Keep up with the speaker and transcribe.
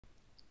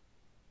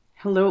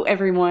Hello,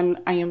 everyone.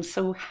 I am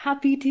so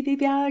happy to be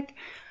back.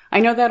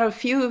 I know that a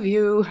few of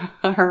you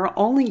are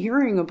only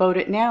hearing about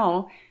it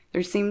now.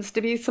 There seems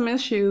to be some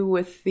issue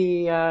with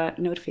the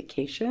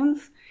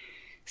notifications.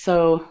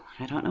 So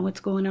I don't know what's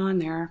going on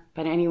there.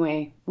 But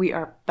anyway, we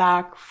are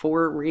back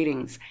for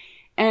readings.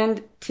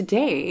 And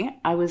today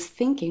I was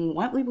thinking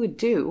what we would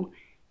do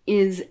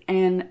is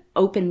an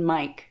open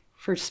mic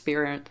for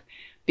spirit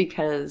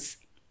because,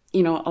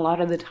 a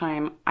lot of the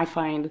time I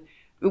find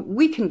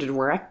we can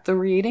direct the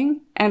reading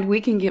and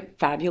we can get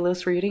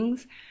fabulous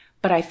readings,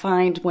 but I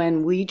find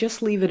when we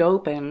just leave it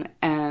open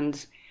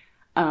and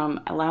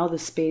allow the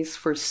space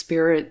for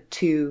spirit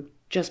to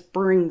just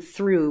bring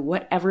through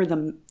whatever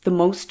the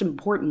most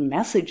important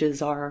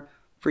messages are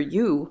for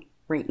you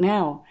right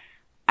now,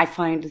 I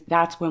find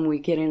that's when we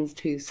get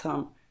into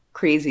some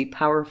crazy,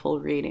 powerful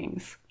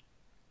readings.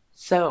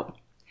 So,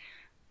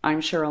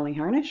 I'm Cheryl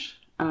Harnish.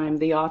 I'm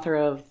the author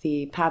of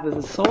The Path of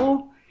the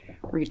Soul,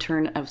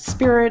 Return of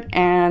Spirit,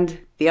 and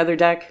the other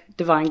deck,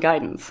 Divine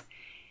Guidance.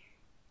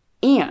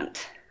 And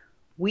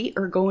we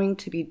are going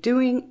to be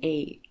doing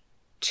a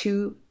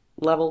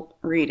 2-level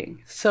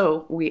reading.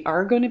 So we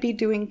are going to be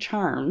doing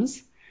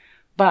charms,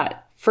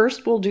 but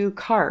first we'll do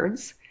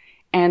cards,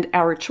 and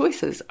our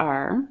choices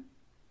are,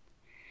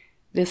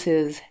 this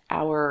is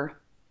our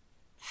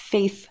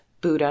Faith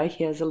Buddha.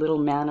 He has a little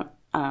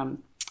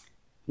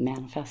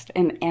manifest,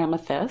 an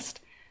amethyst.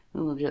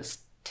 And we'll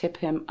just tip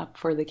him up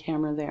for the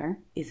camera there.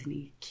 Isn't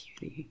he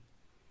cutie?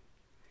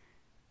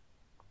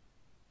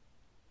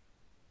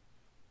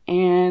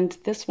 And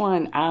this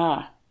one,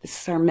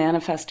 this is our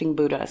manifesting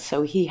Buddha.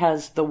 So he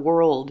has the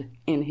world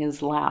in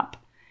his lap.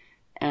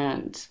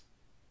 And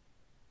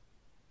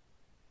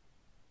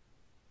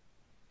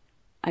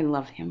I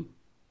love him.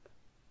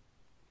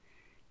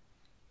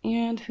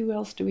 And who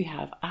else do we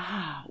have?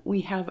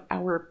 We have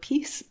our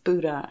peace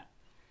Buddha.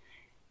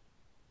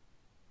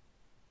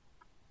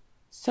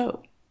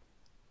 So,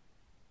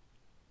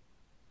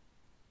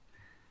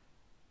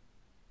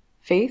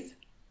 faith,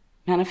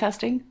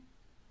 manifesting,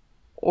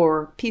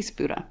 or peace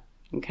Buddha,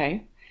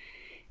 okay?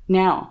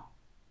 Now,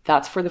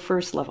 that's for the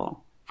first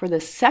level. For the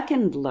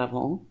second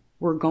level,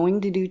 we're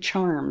going to do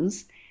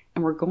charms,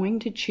 and we're going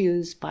to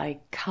choose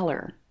by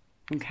color,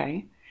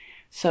 okay?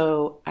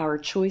 So our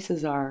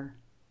choices are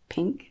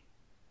pink,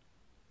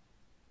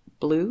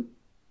 blue,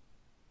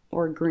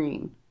 or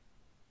green.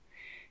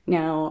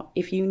 Now,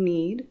 if you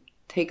need,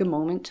 take a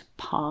moment to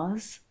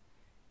pause,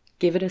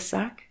 give it a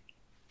sec,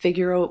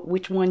 figure out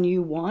which one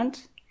you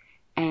want,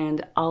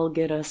 and I'll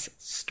get us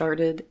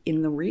started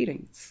in the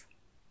readings.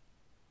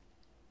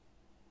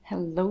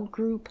 Hello,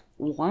 group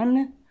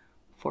 1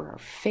 for our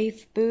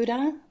Faith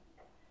Buddha.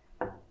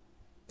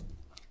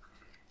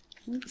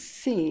 Let's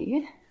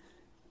see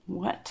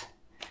what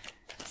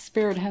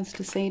Spirit has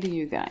to say to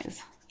you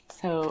guys.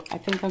 So I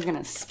think I'm going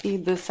to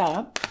speed this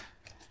up,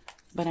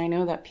 but I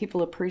know that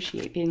people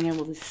appreciate being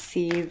able to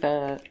see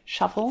the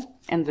shuffle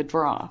and the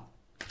draw.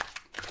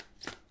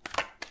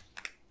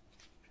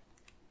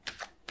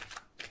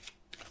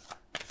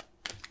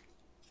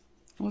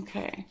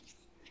 Okay,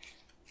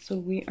 so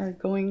we are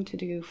going to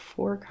do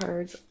 4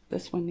 cards.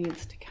 This one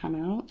needs to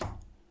come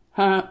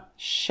out.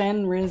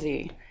 Shen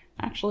Rizzi.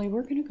 Actually,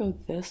 we're going to go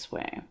this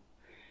way,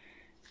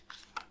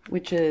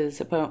 which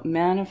is about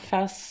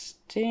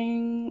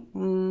manifesting.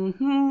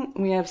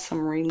 We have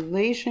some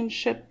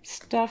relationship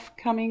stuff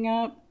coming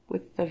up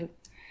with the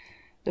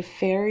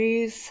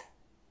fairies.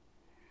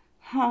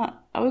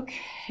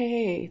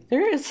 Okay.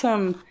 There is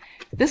some,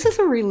 this is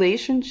a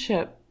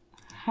relationship.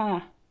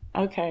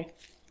 Okay.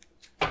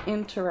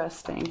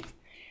 Interesting.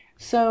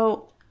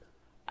 So,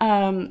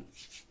 the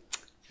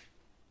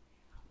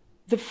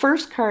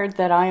first card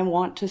that I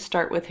want to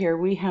start with here,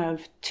 we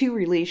have 2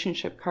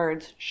 relationship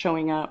cards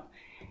showing up.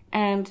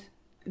 And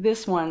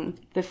this one,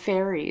 the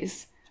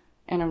fairies,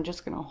 and I'm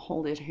just going to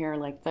hold it here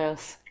like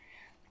this.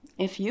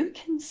 If you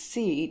can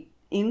see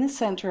in the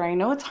center, I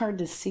know it's hard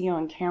to see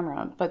on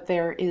camera, but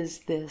there is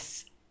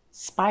this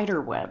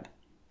spider web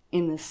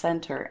in the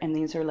center, and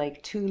these are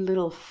like 2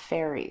 little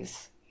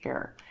fairies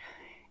here.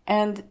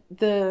 And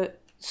the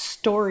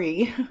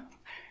story,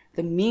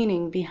 the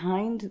meaning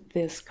behind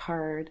this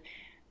card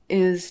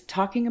is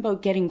talking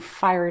about getting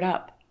fired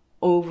up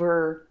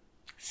over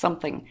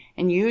something.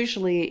 And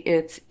usually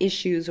it's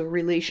issues or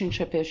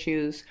relationship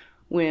issues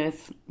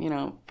with,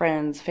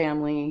 friends,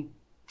 family,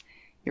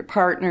 your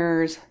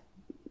partners,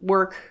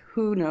 work,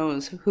 who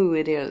knows who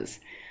it is.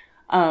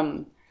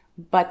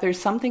 But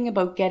there's something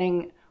about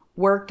getting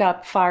worked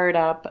up, fired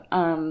up,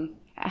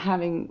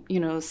 having,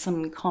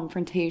 some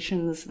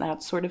confrontations,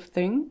 that sort of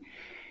thing.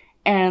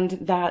 And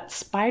that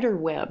spider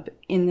web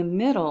in the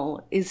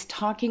middle is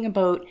talking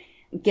about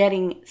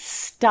getting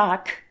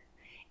stuck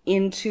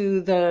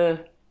into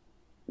the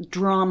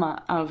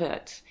drama of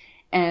it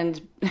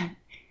and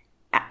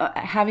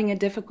having a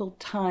difficult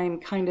time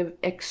kind of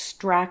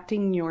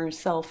extracting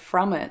yourself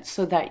from it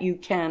so that you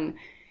can,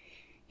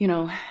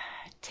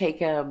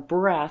 take a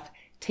breath,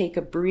 take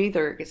a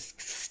breather,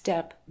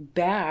 step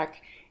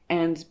back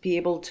and be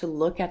able to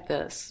look at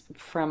this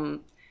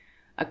from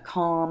a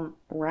calm,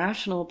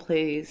 rational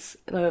place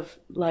of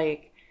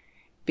like,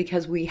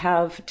 because we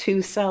have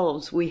two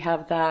selves, we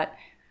have that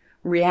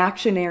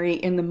reactionary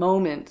in the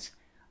moment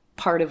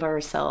part of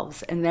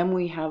ourselves, and then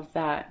we have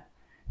that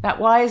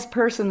wise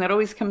person that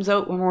always comes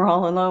out when we're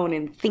all alone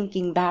and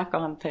thinking back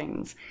on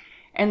things.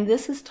 And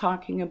this is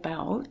talking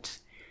about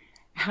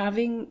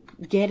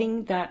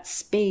getting that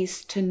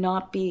space to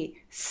not be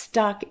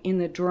stuck in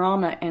the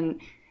drama and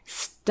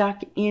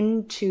stuck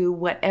into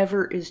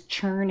whatever is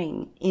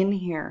churning in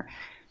here.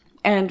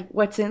 And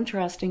what's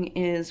interesting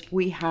is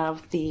we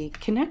have the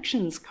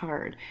connections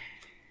card.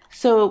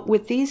 So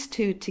with these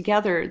two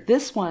together,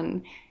 this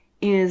one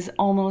is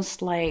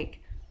almost like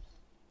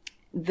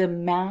the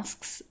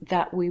masks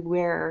that we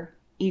wear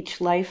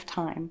each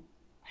lifetime,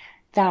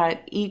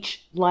 that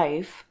each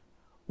life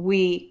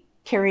we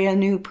carry a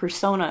new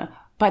persona,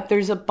 but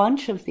there's a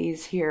bunch of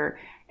these here.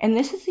 And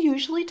this is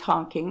usually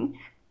talking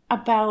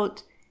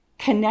about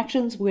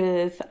connections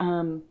with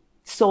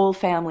soul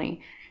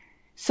family.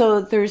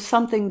 So there's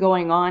something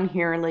going on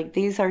here. Like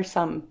these are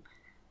some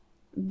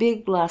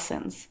big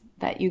lessons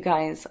that you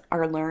guys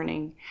are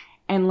learning.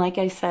 And like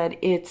I said,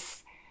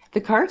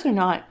 the cards are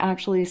not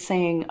actually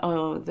saying,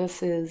 oh,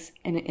 this is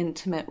an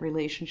intimate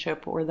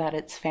relationship or that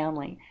it's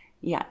family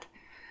yet.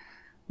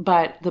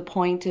 But the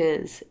point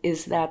is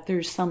that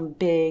there's some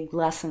big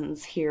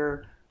lessons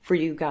here for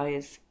you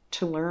guys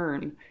to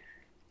learn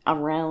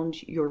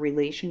around your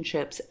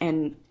relationships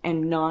and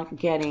not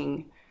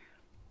getting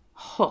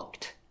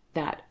hooked,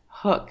 that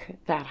hook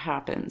that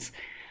happens.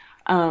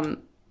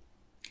 But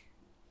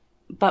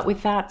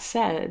with that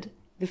said,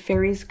 the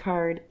fairies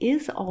card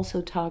is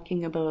also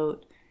talking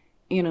about,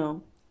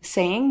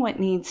 saying what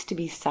needs to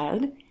be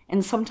said.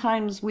 And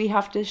sometimes we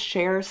have to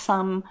share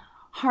some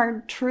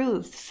hard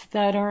truths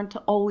that aren't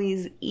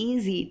always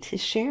easy to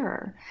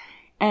share.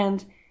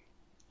 And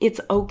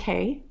it's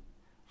okay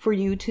for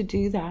you to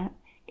do that.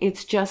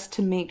 It's just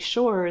to make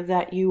sure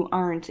that you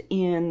aren't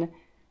in,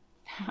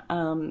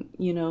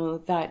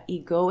 that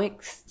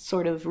egoic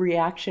sort of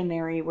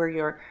reactionary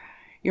where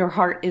your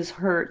heart is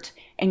hurt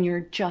and you're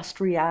just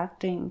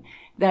reacting,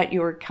 that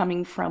you're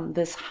coming from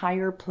this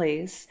higher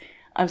place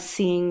of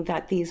seeing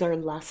that these are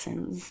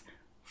lessons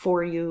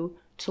for you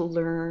to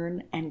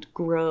learn and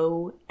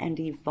grow and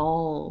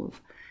evolve.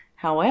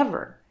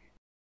 However,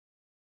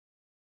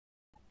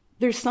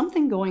 there's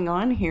something going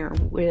on here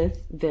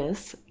with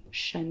this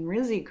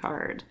Shenrizi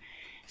card.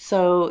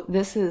 So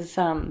this is,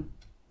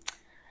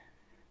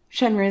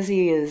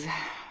 Shenrizi is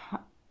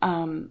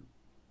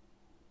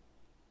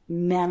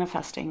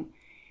manifesting.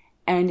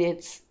 And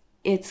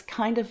it's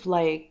kind of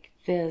like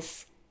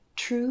this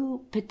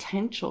true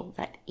potential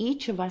that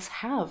each of us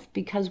have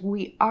because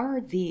we are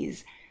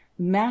these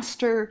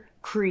master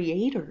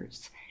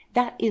creators.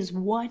 That is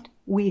what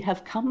we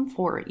have come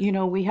for.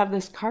 We have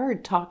this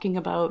card talking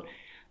about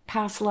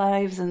past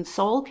lives and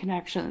soul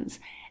connections.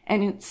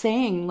 And it's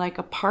saying like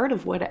a part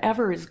of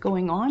whatever is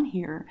going on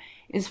here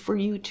is for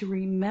you to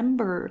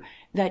remember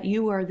that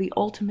you are the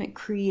ultimate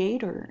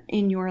creator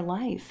in your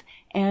life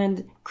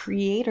and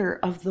creator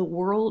of the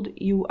world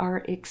you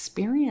are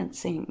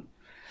experiencing.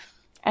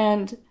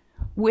 And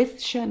with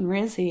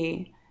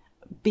Shenrizi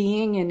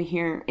being in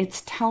here,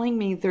 it's telling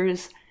me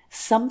there's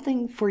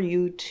something for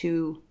you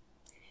to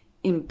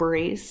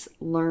embrace,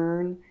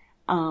 learn,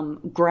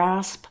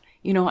 grasp.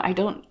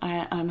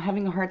 I'm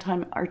having a hard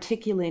time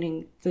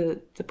articulating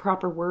the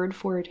proper word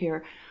for it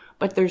here,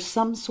 but there's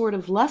some sort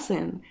of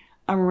lesson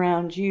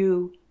around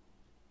you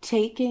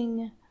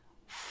taking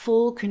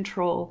full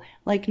control,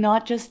 like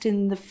not just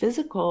in the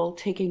physical,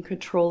 taking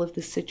control of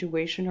the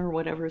situation or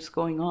whatever's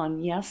going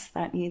on. Yes,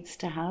 that needs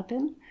to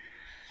happen,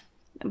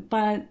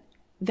 but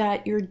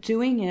that you're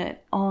doing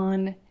it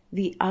on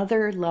the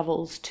other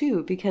levels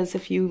too, because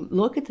if you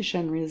look at the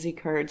Shenrizi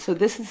card, so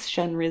this is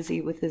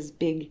Shenrizi with his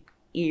big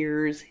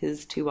ears,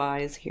 his two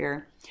eyes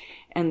here,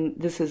 and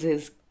this is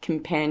his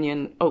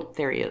companion. Oh,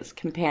 there he is,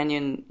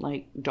 companion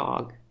like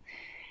dog.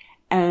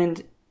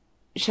 And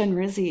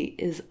Shenrizi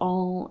is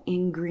all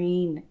in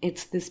green.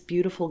 It's this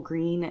beautiful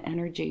green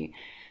energy.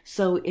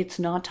 So it's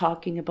not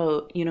talking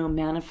about,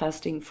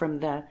 manifesting from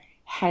the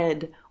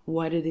head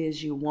what it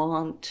is you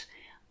want,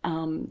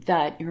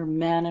 that you're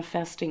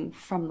manifesting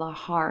from the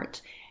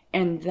heart,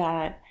 and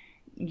that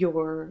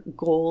your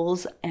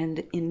goals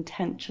and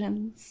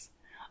intentions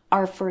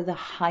are for the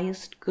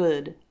highest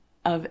good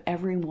of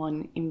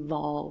everyone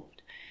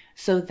involved,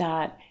 so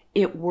that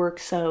it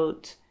works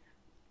out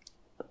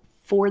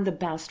for the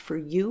best for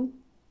you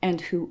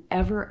and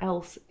whoever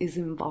else is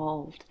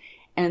involved.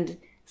 And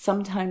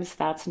sometimes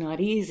that's not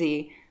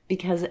easy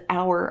because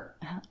our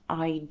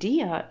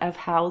idea of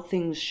how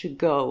things should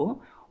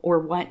go or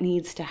what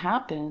needs to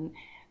happen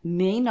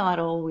may not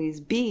always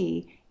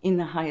be in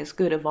the highest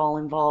good of all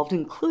involved,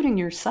 including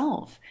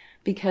yourself,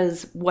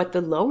 because what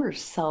the lower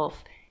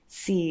self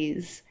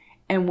sees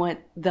and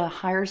what the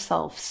higher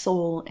self,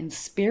 soul, and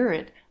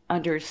spirit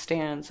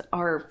understands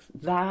are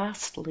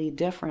vastly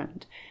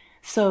different.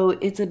 So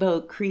it's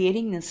about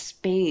creating this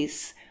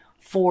space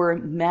for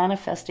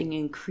manifesting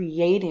and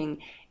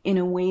creating in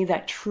a way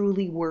that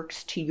truly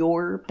works to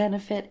your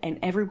benefit and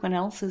everyone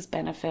else's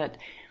benefit,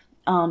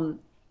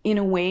 in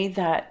a way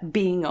that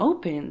being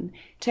open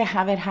to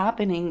have it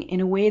happening in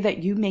a way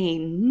that you may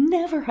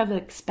never have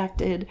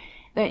expected,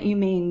 that you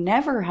may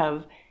never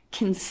have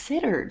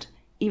considered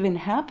even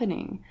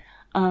happening.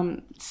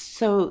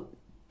 So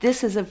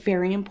this is a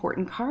very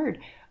important card.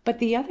 But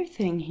the other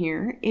thing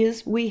here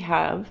is we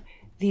have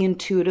the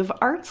intuitive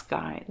arts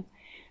guide.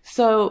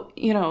 So,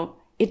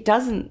 it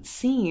doesn't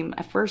seem,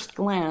 at first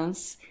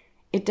glance,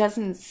 it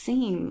doesn't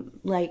seem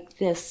like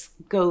this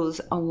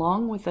goes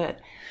along with it.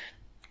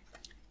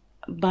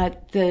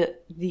 But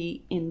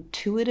the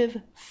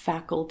intuitive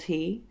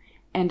faculty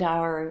and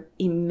our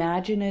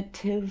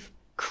imaginative,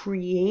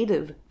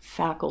 creative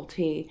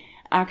faculty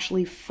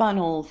actually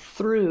funnel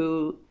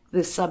through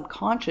the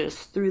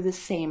subconscious, through the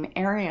same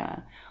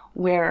area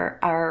where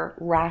our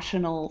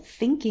rational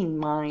thinking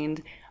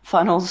mind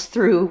funnels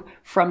through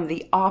from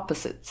the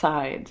opposite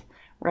side,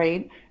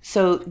 right?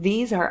 So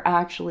these are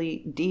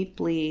actually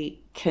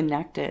deeply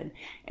connected.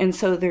 And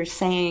so they're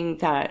saying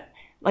that,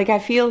 like, I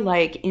feel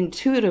like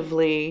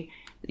intuitively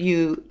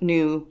you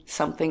knew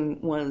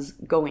something was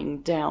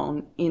going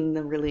down in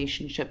the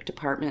relationship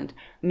department.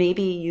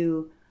 Maybe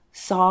you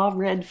saw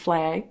red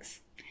flags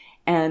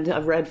and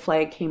a red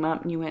flag came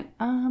up and you went,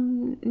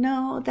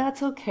 no,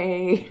 that's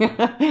okay.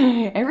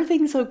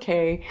 Everything's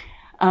okay.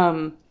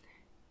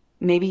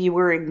 Maybe you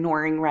were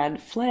ignoring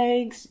red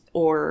flags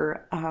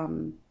or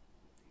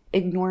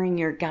ignoring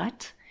your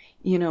gut,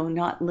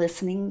 not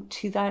listening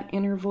to that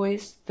inner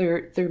voice.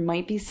 There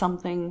might be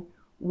something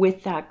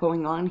with that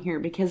going on here,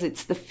 because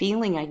it's the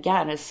feeling I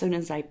get as soon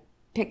as I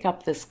pick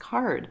up this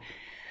card.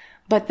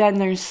 But then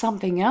there's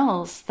something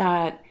else,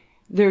 that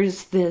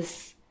there's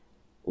this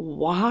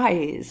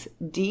wise,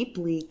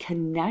 deeply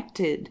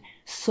connected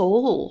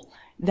soul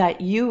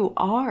that you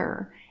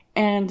are.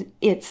 And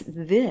it's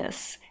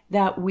this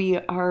that we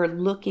are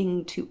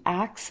looking to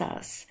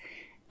access.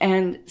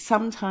 And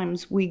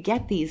sometimes we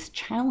get these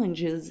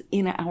challenges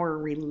in our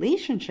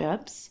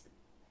relationships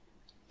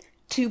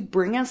to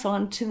bring us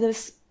onto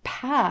this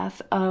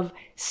path of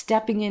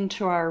stepping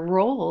into our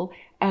role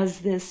as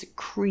this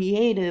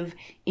creative,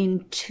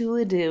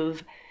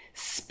 intuitive,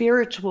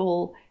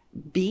 spiritual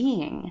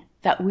being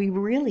that we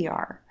really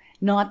are,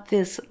 not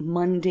this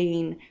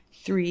mundane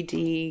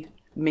 3D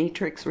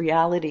matrix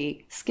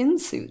reality skin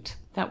suit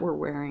that we're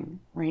wearing,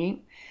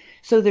 right?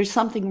 So there's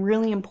something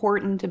really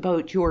important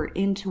about your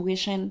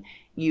intuition,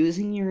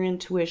 using your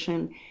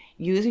intuition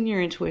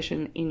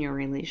in your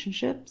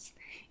relationships,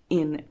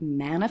 in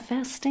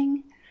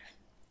manifesting.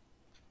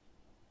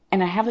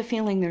 And I have a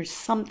feeling there's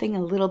something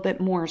a little bit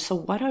more. So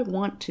what I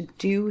want to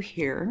do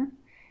here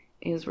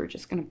is we're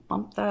just going to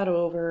bump that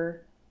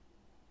over.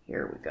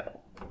 Here we go.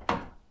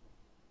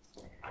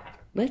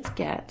 Let's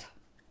get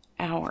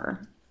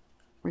our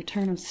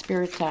Return of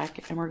Spirit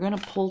deck, and we're going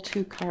to pull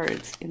 2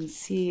 cards and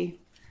see,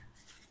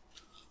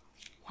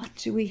 what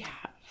do we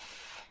have?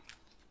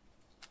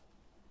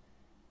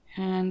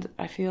 And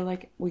I feel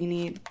like we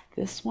need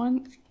this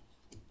one.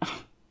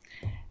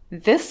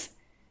 The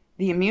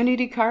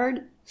immunity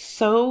card,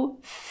 so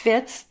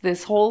fits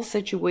this whole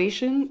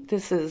situation.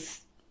 This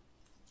is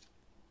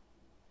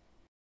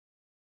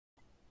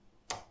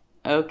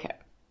okay.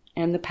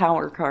 And the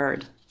power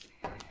card.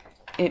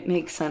 It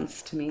makes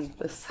sense to me.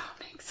 This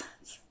makes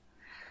sense.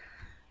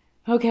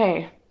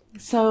 Okay,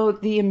 so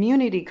the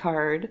immunity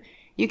card,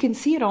 you can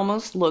see it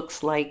almost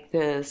looks like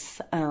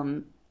this.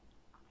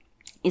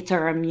 It's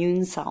our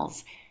immune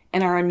cells.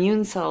 And our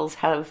immune cells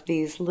have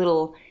these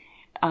little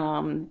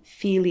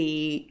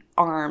feely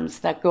arms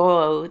that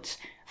go out,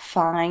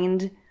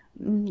 find,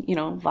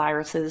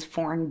 viruses,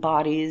 foreign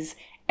bodies,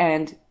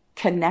 and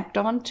connect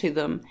onto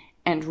them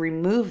and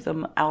remove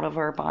them out of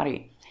our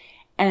body.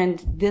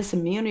 And this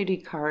immunity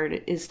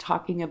card is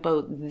talking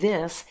about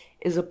this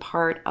is a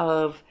part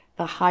of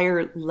the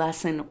higher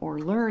lesson or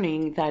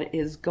learning that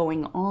is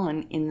going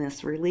on in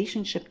this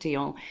relationship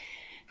deal.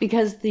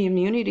 Because the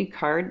immunity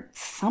card,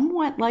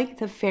 somewhat like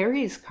the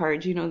fairies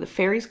card, the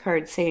fairies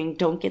card saying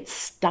don't get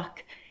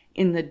stuck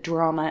in the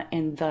drama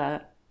and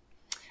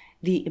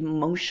the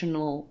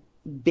emotional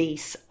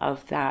base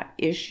of that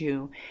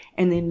issue.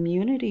 And the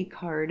immunity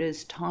card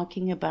is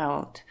talking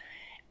about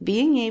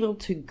being able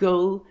to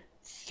go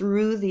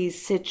through these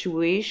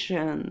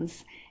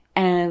situations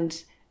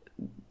and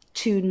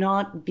to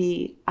not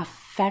be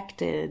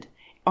affected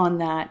on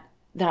that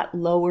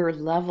lower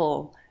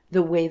level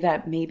the way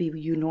that maybe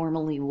you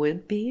normally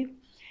would be.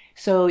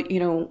 So,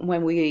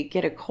 when we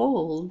get a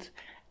cold,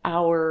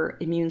 our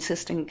immune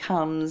system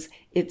comes,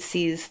 it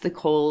sees the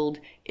cold,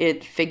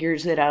 it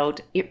figures it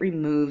out, it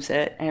removes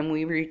it, and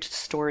we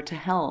restore to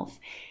health.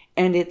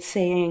 And it's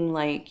saying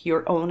like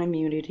your own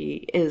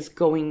immunity is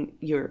going,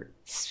 your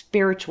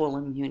spiritual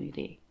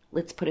immunity,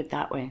 let's put it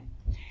that way,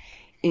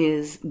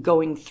 is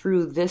going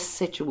through this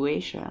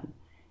situation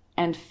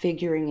and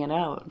figuring it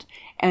out.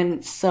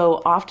 And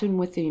so often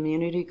with the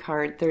immunity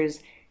card,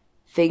 there's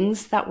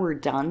things that were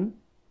done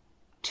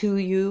to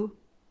you,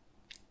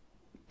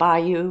 by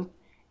you,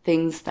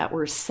 things that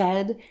were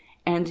said,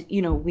 And,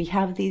 we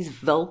have these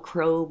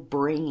Velcro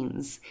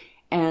brains,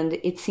 and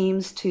it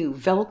seems to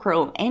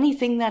Velcro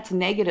anything that's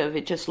negative.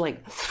 It just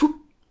like,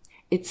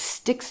 it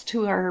sticks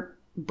to our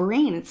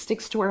brain, it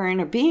sticks to our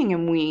inner being,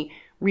 and we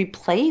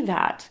replay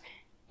that,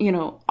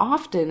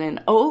 often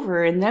and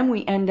over. And then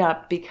we end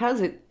up,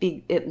 because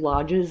it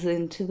lodges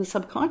into the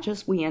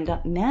subconscious, we end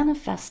up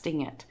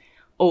manifesting it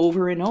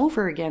over and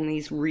over again,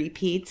 these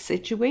repeat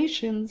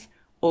situations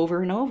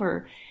over and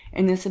over.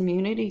 And this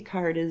immunity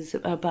card is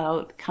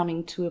about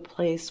coming to a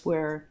place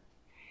where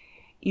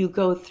you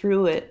go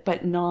through it,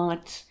 but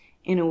not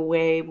in a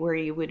way where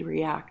you would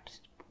react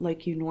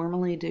like you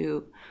normally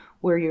do,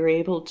 where you're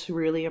able to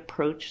really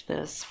approach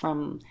this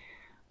from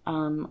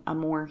a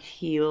more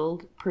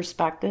healed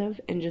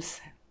perspective and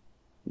just,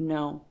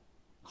 no,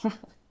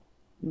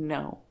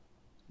 no,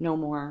 no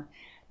more.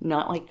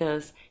 Not like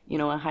this.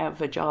 I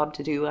have a job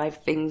to do. I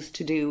have things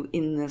to do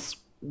in this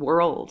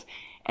world.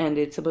 And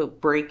it's about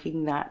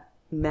breaking that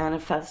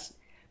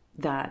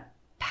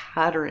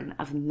pattern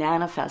of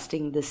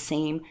manifesting the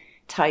same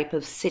type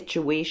of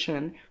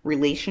situation,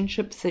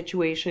 relationship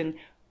situation,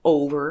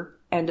 over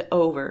and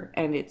over.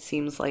 And it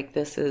seems like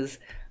this is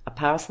a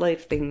past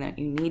life thing that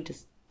you need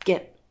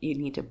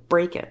to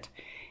break it.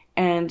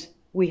 And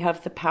we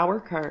have the power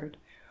card,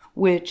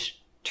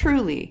 which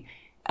truly,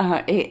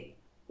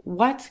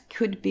 what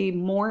could be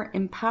more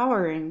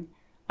empowering?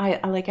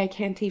 I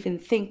can't even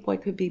think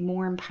what could be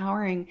more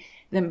empowering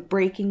than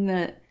breaking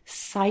the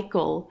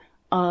cycle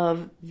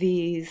of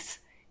these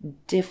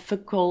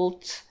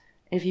difficult,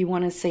 if you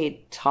want to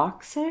say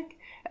toxic,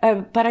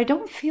 but I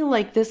don't feel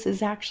like this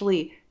is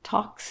actually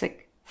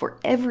toxic for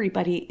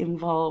everybody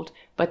involved,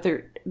 but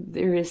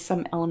there is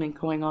some element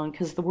going on,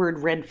 because the word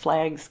red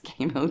flags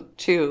came out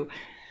too.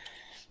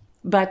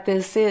 But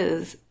this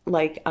is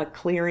like a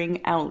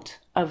clearing out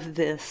of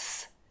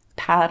these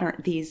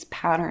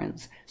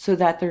patterns, so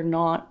that they're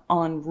not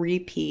on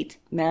repeat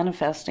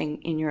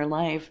manifesting in your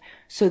life,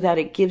 so that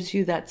it gives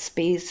you that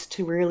space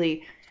to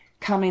really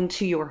come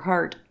into your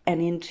heart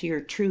and into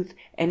your truth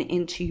and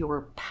into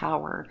your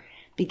power,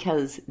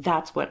 because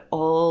that's what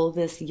all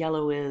this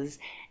yellow is.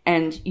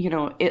 And,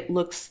 it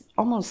looks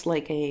almost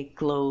like a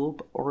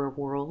globe or a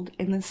world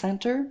in the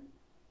center.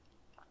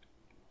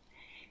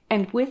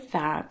 And with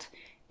that,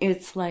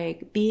 it's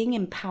like being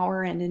in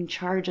power and in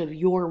charge of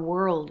your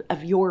world,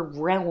 of your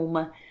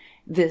realm,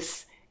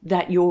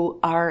 that you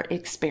are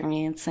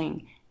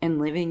experiencing and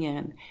living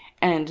in,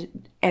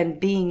 and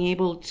being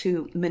able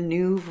to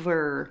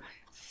maneuver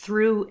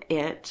through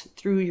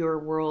your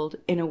world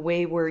in a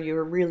way where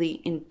you're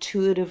really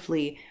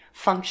intuitively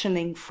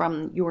functioning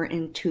from your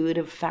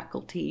intuitive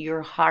faculty,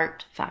 your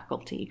heart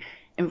faculty,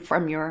 and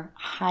from your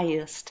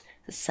highest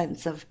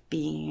sense of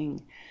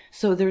being.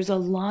 So there's a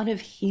lot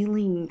of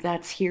healing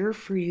that's here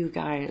for you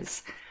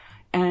guys.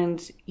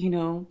 And,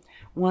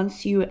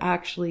 once you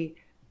actually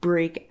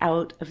break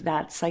out of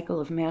that cycle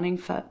of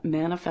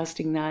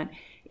manifesting that,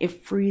 it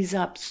frees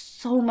up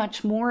so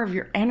much more of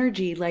your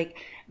energy, like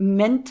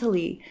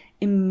mentally,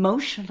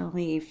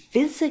 emotionally,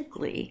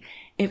 physically.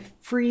 It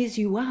frees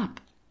you up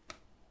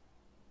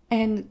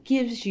and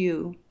gives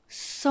you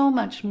so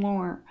much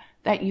more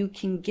that you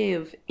can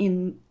give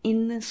in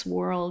this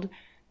world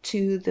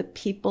to the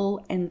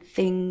people and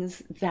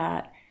things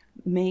that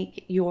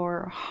make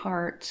your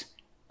heart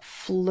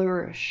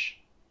flourish.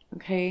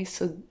 Okay,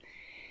 so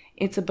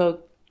it's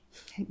about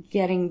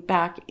getting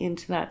back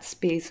into that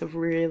space of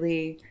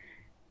really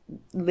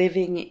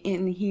living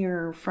in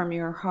here from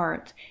your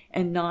heart,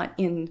 and not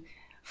in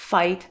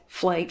fight,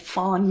 flight,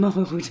 fawn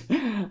mode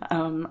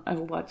of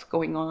what's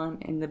going on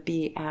in the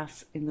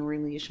BS in the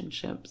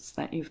relationships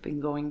that you've been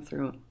going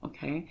through.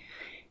 Okay,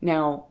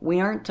 now we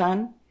aren't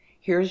done.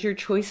 Here's your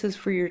choices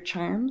for your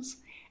charms.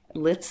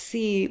 Let's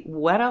see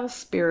what else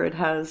Spirit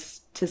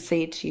has to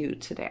say to you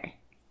today.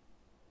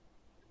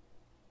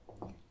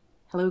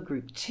 Hello,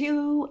 Group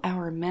 2,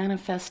 our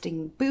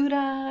manifesting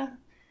Buddha.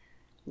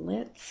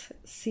 Let's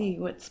see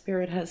what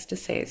Spirit has to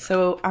say.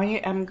 So I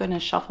am going to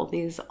shuffle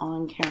these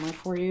on camera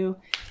for you.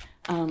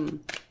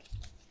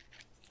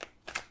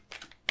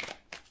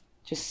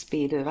 Just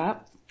speed it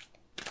up.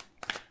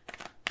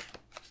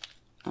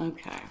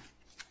 Okay.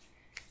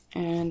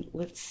 And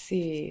let's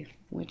see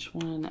which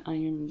one I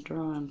am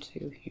drawn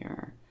to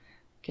here.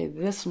 Okay,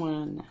 this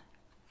one.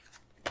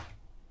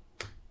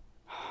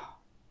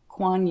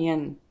 Kuan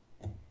Yin.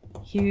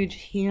 Huge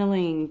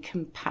healing,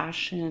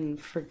 compassion,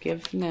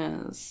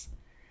 forgiveness.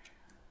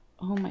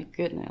 Oh my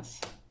goodness.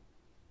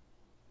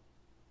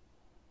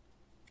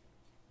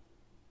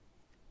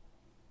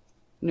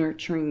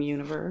 Nurturing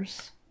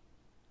universe.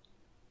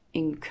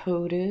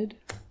 Encoded.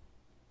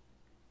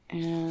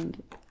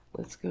 And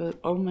let's go.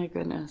 Oh my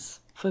goodness.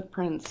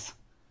 Footprints.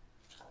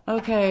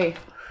 Okay.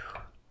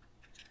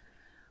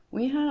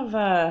 We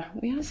have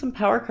some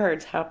power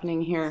cards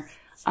happening here.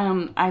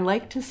 I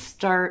like to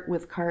start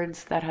with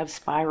cards that have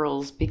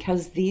spirals,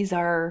 because these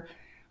are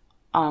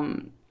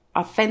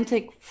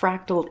authentic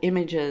fractal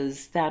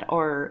images that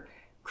are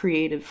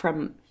created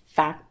from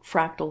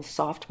fractal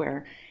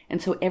software.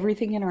 And so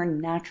everything in our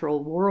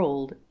natural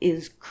world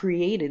is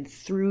created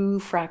through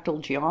fractal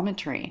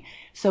geometry.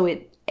 So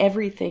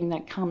everything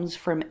that comes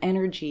from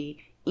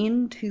energy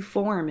into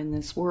form in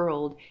this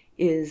world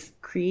is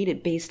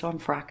created based on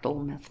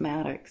fractal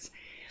mathematics.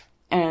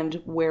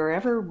 And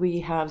wherever we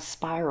have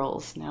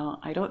spirals, now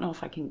I don't know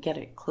if I can get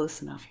it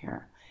close enough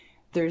here.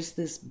 There's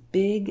this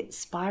big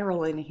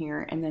spiral in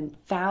here, and then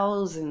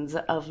thousands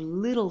of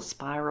little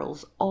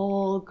spirals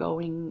all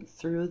going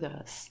through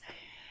this.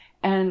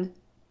 And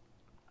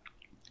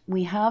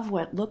we have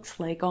what looks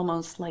like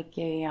almost like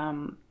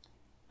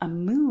a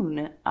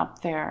moon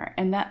up there.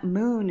 And that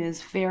moon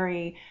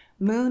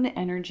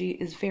energy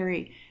is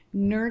very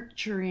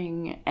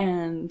nurturing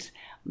and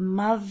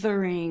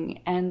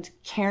mothering and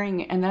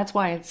caring. And that's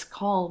why it's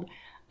called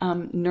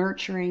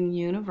nurturing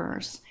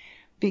universe,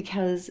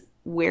 because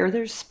where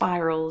there's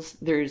spirals,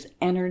 there's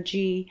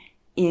energy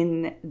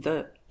in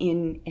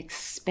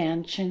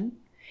expansion,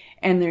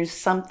 and there's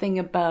something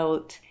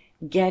about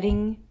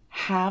getting,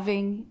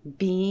 having,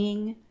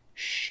 being,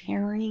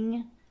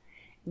 sharing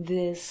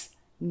this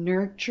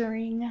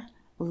nurturing,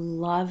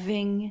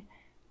 loving,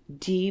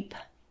 deep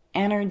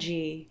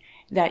energy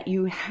that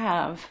you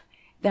have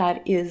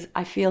that is,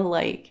 I feel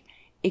like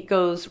it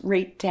goes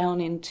right down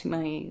into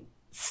my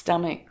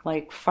stomach,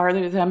 like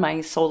farther than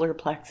my solar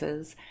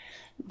plexus,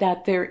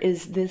 that there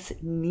is this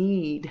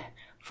need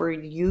for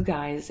you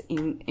guys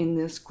in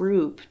this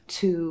group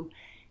to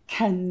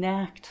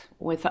connect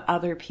with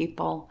other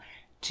people,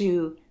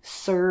 to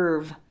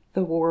serve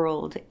the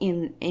world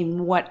in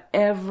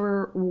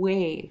whatever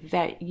way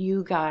that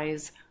you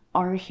guys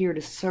are here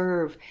to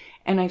serve.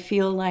 And I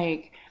feel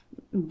like,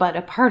 but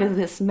a part of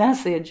this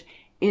message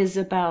is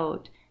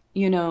about,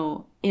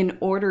 in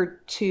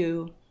order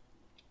to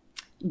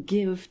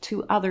give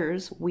to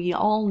others, we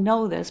all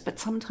know this, but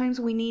sometimes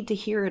we need to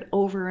hear it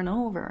over and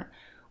over.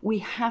 We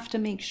have to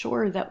make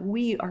sure that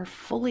we are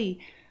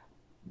fully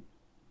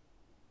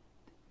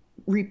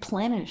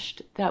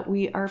replenished, that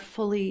we are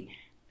fully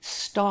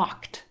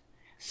stocked,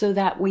 so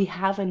that we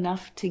have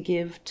enough to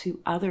give to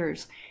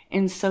others.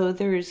 And so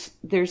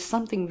there's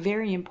something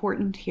very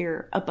important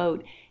here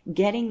about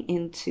getting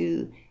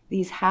into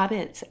these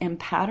habits and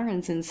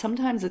patterns. And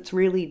sometimes it's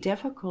really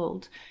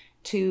difficult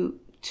to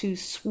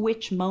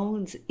switch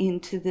modes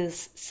into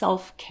this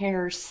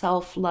self-care,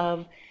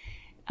 self-love,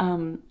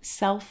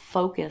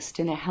 self-focused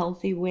in a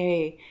healthy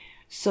way,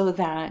 so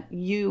that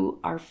you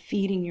are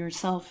feeding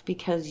yourself,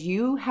 because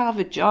you have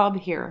a job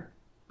here.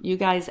 You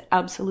guys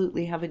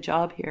absolutely have a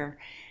job here.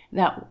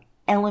 That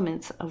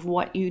elements of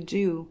what you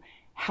do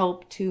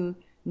help to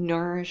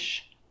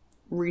nourish,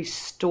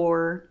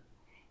 restore,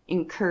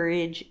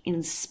 encourage,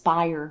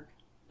 inspire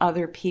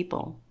other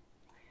people.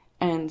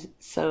 And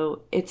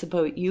so it's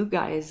about you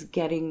guys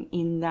getting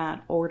in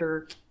that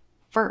order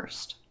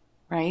first,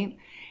 right?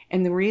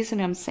 And the reason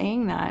I'm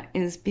saying that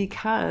is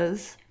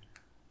because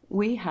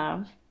we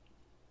have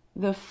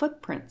the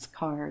footprints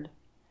card.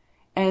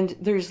 And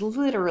there's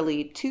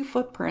literally 2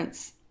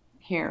 footprints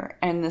here.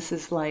 And this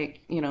is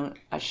like,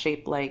 a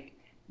shape like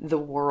the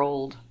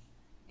world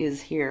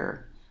is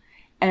here.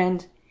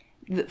 And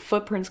the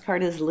footprints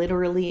card is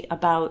literally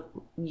about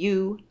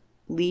you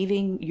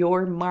leaving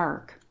your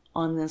mark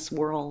on this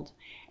world.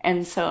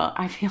 And so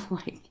I feel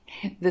like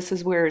this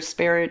is where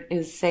Spirit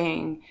is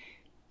saying,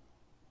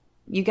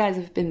 you guys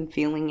have been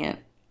feeling it.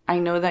 I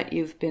know that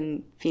you've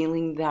been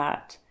feeling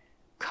that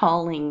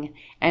calling.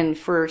 And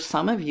for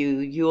some of you,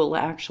 you'll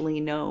actually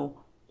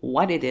know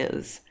what it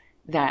is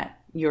that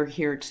you're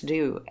here to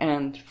do.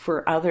 And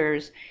for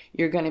others,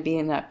 you're going to be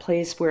in that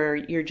place where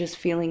you're just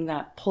feeling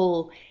that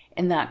pull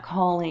and that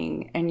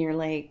calling. And you're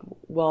like,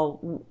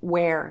 well,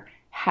 where,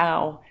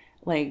 how,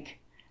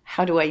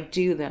 how do I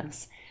do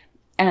this?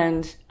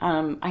 And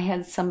I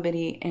had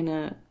somebody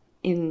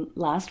in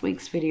last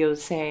week's video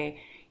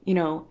say,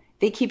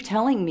 they keep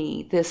telling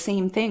me the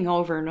same thing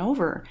over and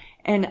over,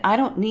 and I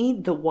don't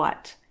need the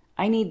what.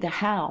 I need the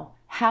how.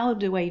 How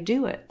do I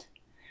do it?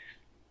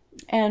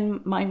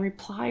 And my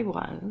reply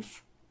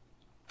was,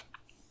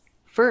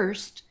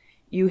 first,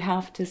 you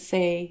have to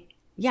say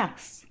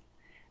yes.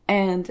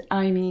 And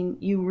I mean,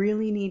 you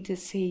really need to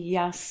say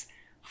yes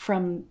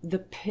from the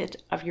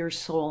pit of your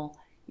soul.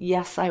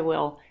 Yes, I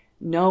will.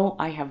 No,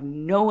 I have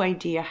no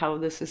idea how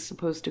this is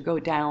supposed to go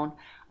down.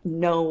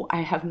 No,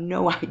 I have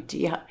no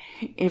idea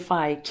if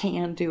I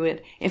can do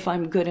it, if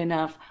I'm good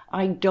enough.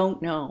 I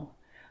don't know.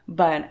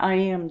 But I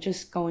am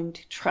just going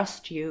to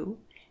trust you,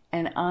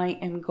 and I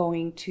am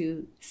going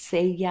to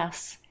say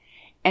yes.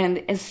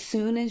 And as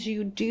soon as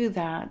you do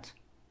that,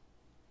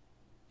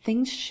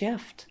 things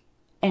shift.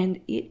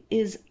 And it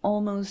is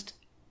almost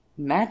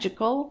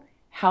magical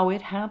how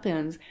it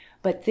happens.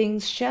 But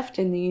things shift,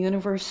 and the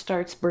universe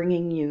starts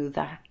bringing you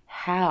the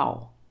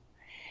how.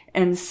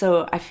 And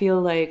so I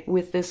feel like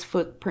with this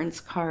footprints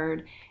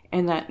card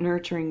and that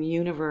nurturing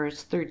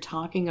universe, they're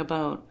talking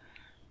about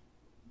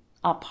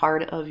a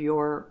part of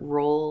your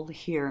role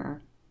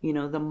here,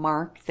 the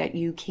mark that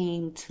you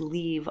came to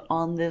leave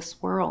on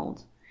this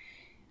world.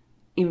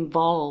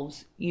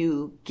 involves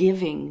you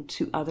giving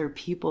to other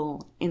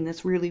people in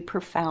this really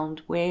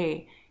profound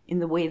way, in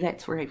the way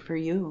that's right for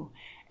you.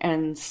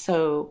 And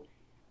so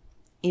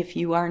if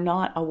you are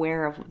not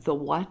aware of the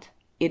what,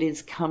 it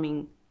is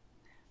coming.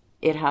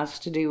 It has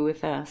to do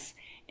with us.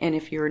 And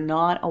if you're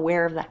not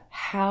aware of the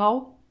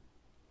how,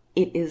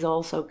 it is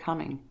also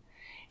coming.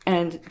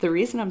 And the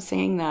reason I'm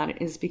saying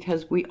that is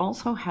because we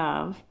also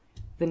have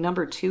the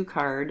number 2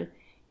 card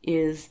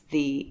is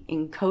the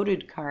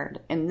encoded card.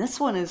 And this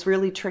one is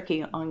really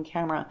tricky on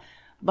camera,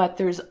 but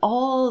there's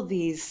all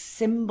these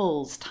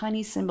symbols,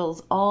 tiny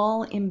symbols,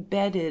 all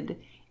embedded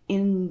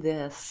in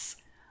this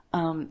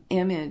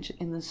image,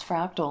 in this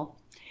fractal.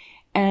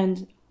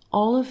 And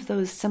all of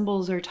those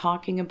symbols are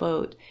talking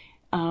about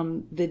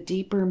the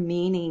deeper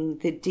meaning,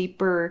 the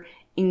deeper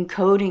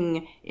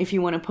encoding. If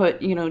you want to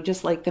put,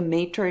 just like the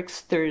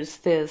Matrix, there's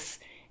this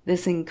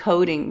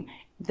encoding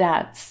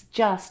that's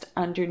just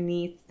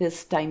underneath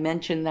this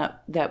dimension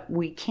that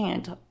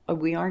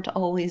we aren't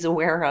always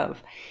aware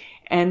of.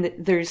 And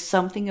there's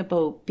something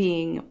about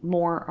being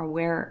more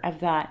aware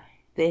of that,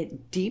 the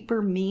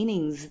deeper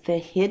meanings, the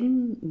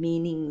hidden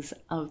meanings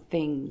of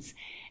things.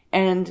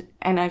 And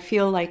I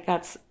feel like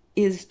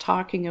is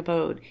talking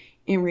about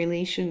in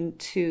relation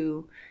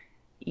to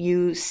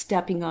you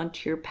stepping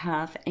onto your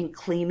path and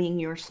claiming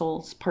your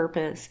soul's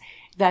purpose,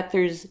 that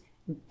there's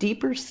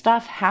deeper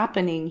stuff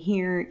happening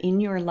here in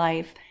your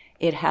life.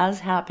 It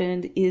has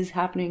happened, is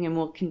happening, and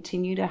will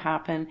continue to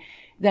happen,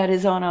 that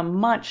is on a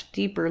much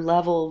deeper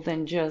level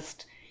than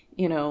just,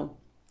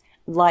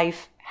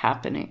 life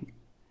happening.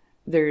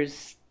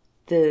 There's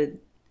the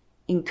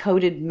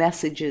encoded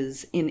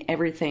messages in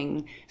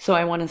everything. So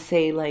I want to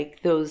say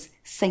like those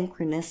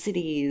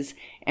synchronicities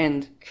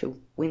and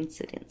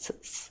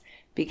coincidences,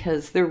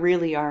 because there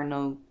really are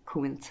no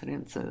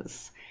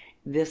coincidences.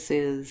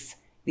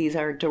 These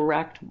are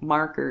direct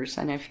markers,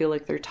 and I feel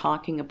like they're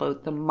talking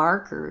about the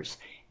markers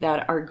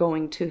that are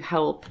going to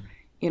help,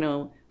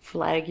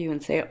 flag you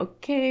and say,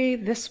 okay,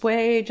 this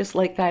way, just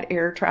like that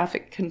air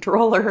traffic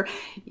controller,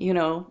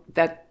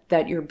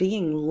 that you're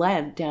being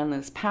led down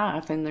this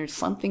path. And there's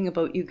something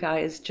about you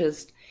guys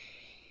just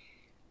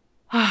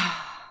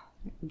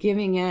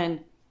giving in,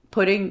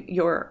 putting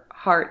your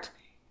heart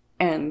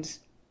and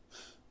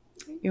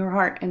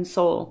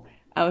soul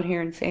out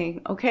here and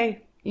saying,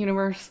 okay,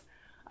 universe,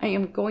 I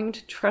am going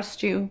to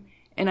trust you,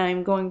 and I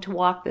am going to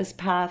walk this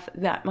path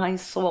that my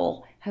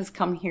soul has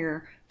come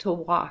here to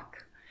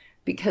walk,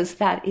 because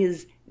that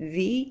is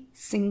the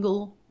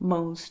single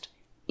most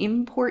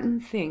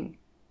important thing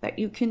that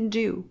you can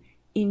do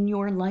in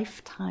your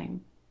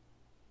lifetime.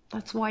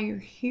 That's why you're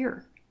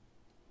here.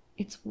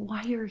 It's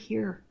why you're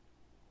here.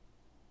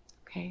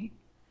 Okay?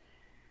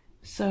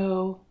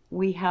 So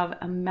we have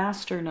a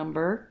master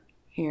number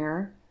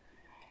here,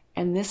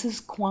 and this is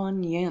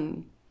Kuan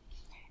Yin.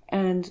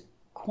 And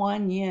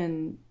Kuan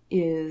Yin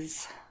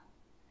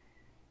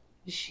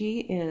she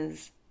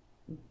is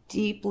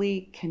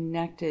deeply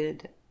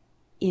connected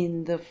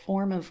in the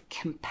form of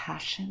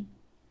compassion,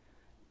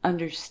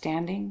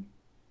 understanding,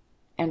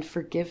 and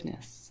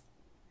forgiveness.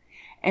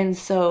 And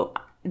so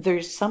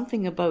there's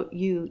something about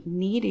you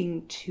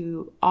needing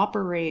to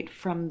operate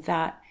from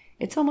that.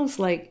 It's almost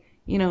like,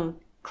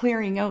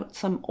 clearing out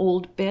some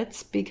old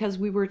bits, because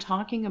we were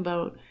talking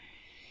about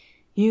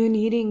you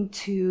needing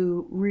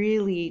to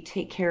really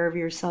take care of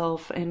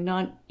yourself, and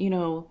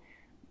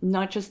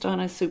not just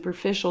on a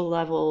superficial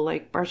level,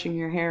 like brushing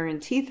your hair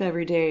and teeth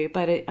every day,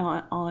 but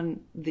on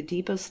the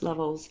deepest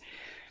levels.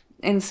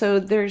 And so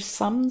there's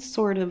some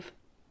sort of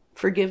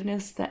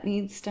forgiveness that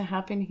needs to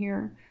happen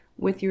here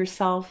with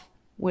yourself,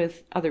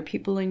 with other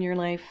people in your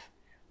life,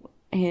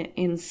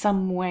 in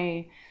some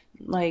way,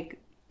 like,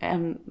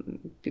 and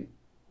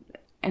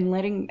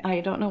letting,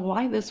 I don't know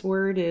why this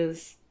word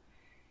is,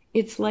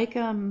 it's like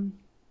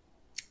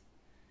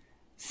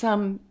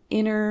some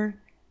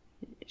inner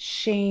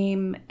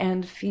shame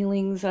and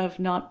feelings of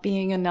not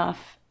being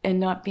enough and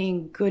not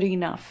being good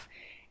enough,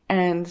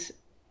 and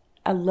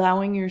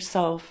allowing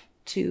yourself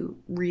to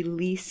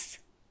release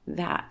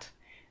that.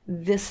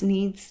 This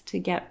needs to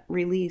get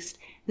released.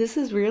 This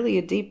is really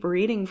a deep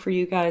reading for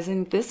you guys,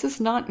 and this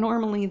is not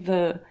normally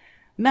the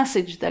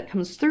message that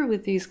comes through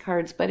with these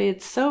cards, but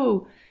it's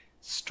so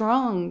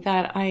strong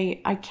that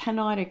I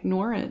cannot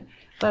ignore it.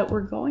 But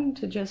we're going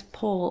to just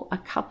pull a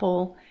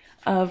couple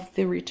of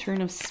the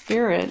return of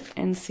spirit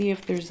and see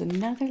if there's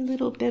another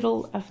little bit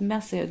of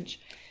message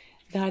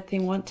that they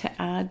want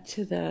to add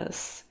to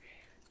this.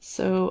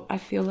 So I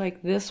feel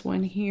like this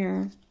one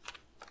here,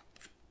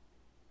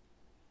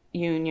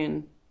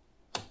 union,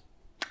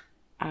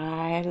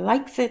 I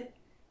likes it.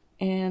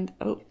 And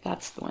oh,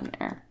 that's the one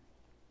there.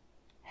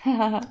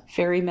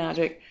 Fairy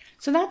magic.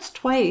 So that's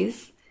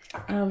twice.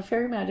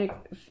 Fairy magic,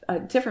 a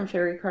different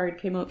fairy card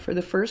came out for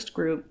the first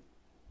group.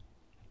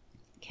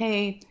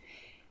 Okay,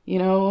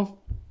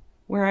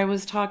 where I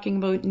was talking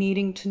about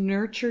needing to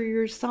nurture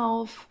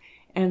yourself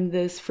and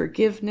this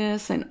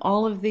forgiveness and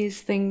all of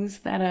these things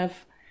that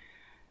have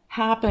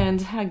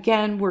happened.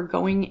 Again, we're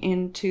going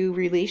into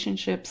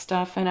relationship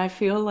stuff, and I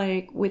feel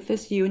like with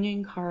this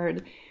union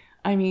card,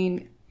 I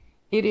mean,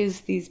 it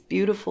is these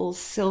beautiful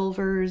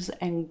silvers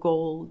and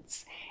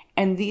golds,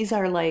 and these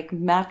are like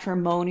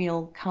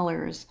matrimonial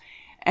colors.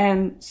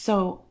 And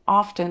so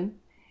often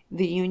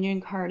the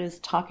union card is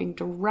talking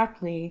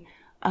directly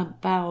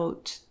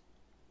about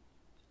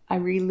a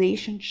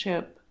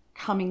relationship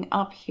coming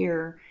up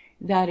here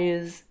that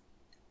is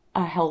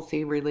a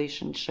healthy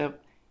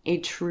relationship, a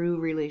true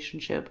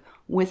relationship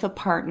with a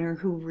partner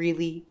who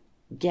really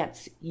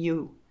gets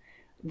you.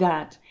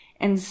 That.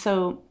 And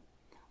so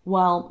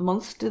while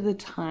most of the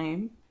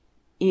time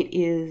it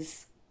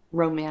is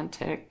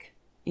romantic,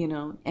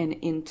 an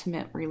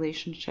intimate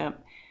relationship,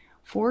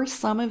 for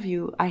some of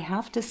you, I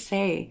have to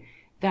say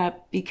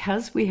that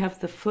because we have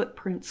the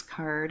footprints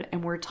card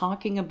and we're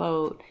talking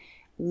about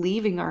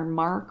leaving our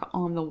mark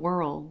on the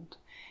world,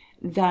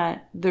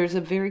 that there's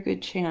a very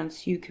good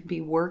chance you could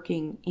be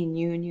working in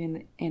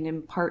union and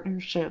in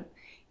partnership,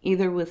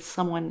 either with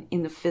someone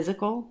in the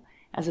physical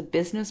as a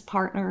business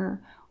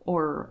partner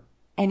or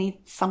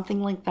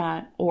something like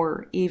that,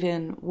 or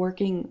even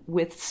working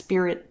with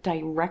spirit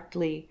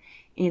directly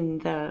in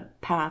the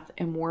path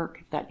and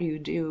work that you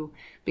do,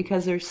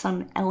 because there's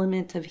some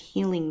element of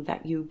healing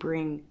that you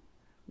bring.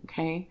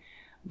 Okay.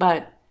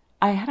 But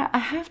I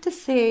have to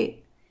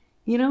say,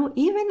 even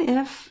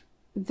if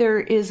there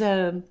is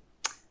a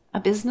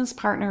business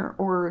partner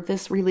or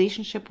this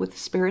relationship with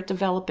spirit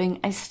developing,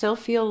 I still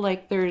feel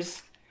like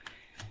there's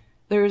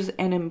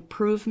an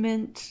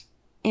improvement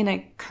in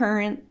a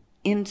current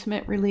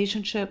intimate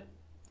relationship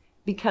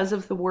because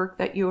of the work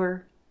that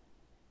you're,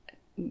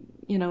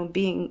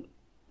 being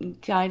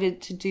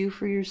guided to do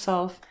for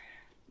yourself,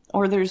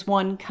 or there's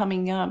one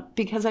coming up,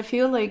 because I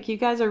feel like you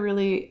guys are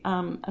really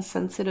a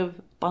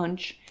sensitive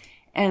bunch,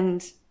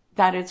 and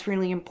that it's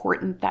really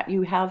important that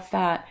you have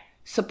that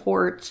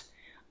support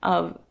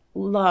of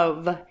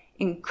love,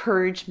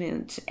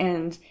 encouragement,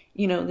 and,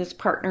 this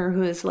partner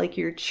who is like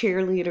your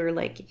cheerleader,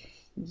 like,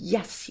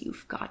 yes,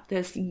 you've got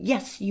this.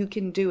 Yes, you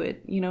can do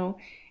it,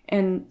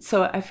 And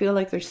so I feel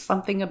like there's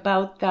something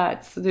about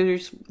that. So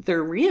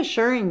they're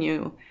reassuring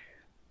you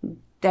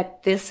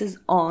that this is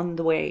on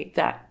the way,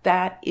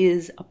 that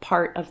is a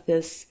part of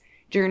this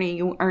journey.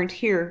 You aren't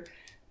here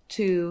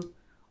to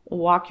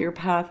walk your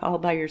path all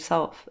by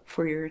yourself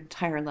for your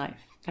entire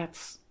life.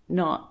 That's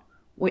not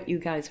what you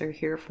guys are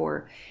here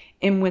for.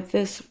 And with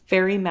this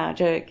fairy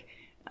magic,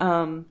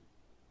 all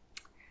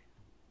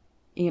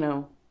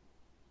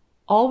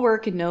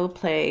work and no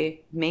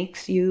play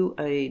makes you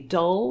a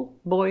dull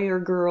boy or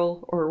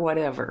girl or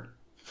whatever.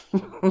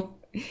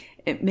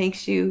 It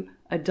makes you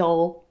a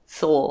dull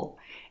soul.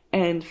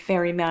 And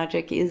fairy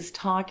magic is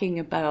talking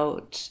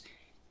about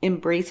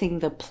embracing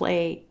the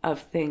play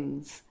of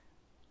things,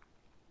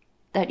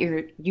 that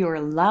you're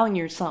allowing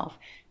yourself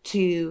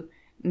to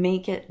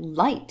make it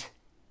light,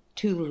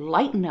 to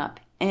lighten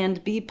up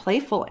and be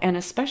playful. And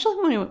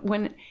especially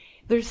when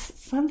there's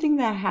something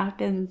that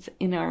happens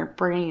in our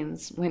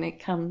brains when it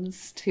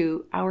comes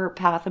to our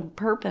path and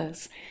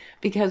purpose,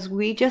 because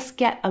we just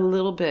get a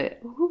little bit,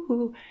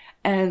 ooh,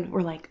 and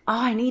we're like, oh,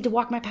 I need to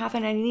walk my path,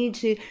 and I need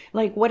to,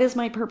 like, what is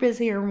my purpose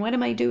here? And what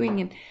am I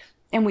doing?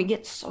 And we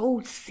get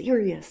so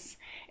serious.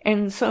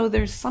 And so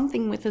there's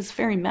something with this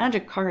fairy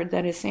magic card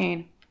that is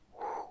saying,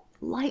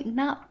 lighten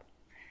up,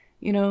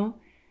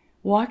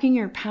 Walking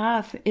your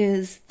path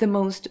is the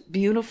most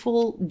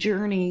beautiful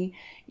journey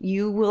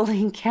you will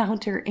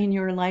encounter in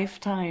your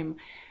lifetime,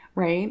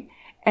 right?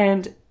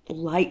 And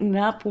lighten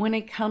up when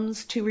it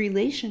comes to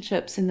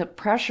relationships and the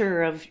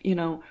pressure of,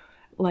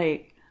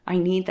 like, I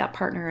need that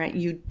partner.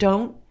 You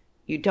don't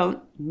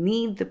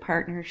need the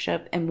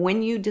partnership. And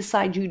when you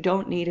decide you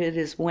don't need it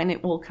is when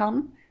it will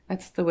come.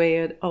 That's the way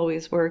it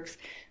always works.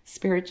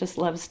 Spirit just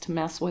loves to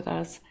mess with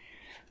us.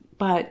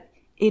 But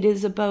it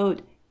is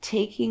about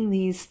taking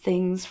these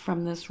things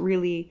from this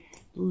really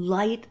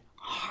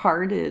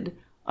light-hearted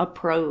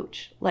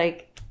approach.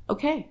 Like,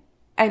 okay,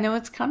 I know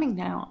it's coming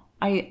now.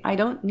 I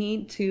don't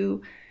need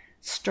to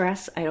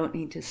stress. I don't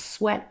need to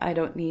sweat. I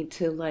don't need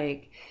to,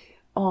 like,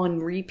 on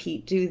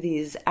repeat do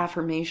these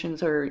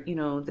affirmations or,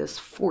 this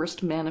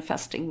forced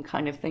manifesting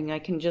kind of thing. I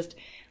can just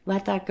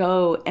let that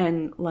go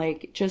and,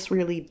 like, just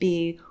really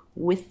be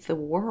with the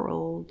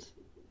world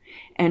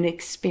and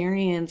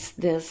experience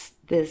this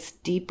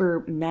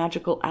deeper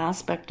magical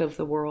aspect of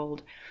the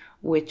world,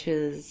 which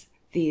is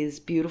these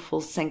beautiful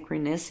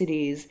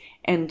synchronicities,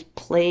 and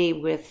play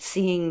with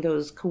seeing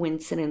those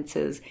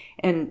coincidences.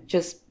 And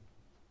just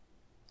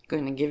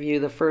going to give you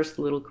the first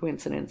little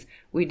coincidence.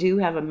 We do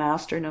have a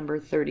master number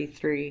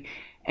 33.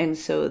 And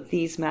so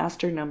these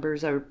master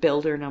numbers are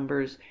builder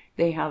numbers.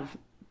 They have,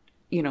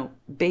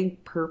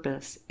 big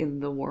purpose in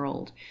the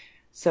world.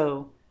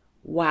 So,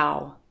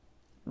 wow,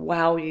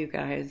 you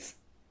guys.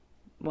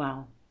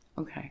 Wow.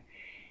 Okay.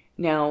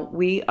 Now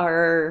we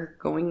are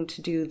going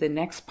to do the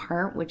next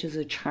part, which is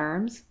a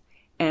charms,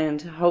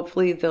 and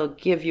hopefully they'll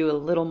give you a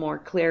little more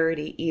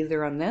clarity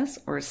either on this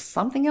or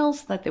something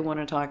else that they want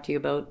to talk to you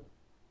about.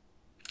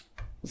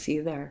 We'll see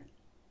you there.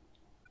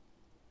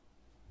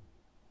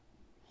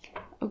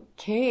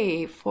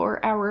 Okay,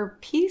 for our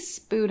peace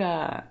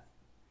Buddha,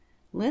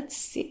 let's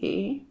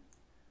see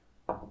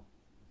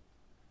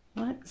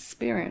what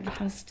Spirit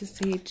has to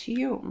say to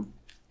you.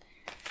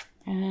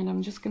 And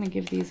I'm just going to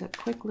give these a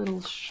quick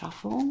little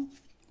shuffle.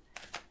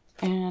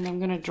 And I'm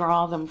going to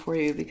draw them for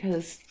you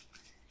because,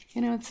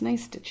 you know, it's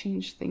nice to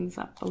change things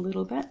up a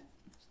little bit.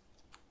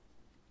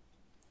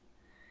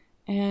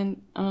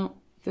 And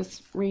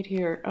this right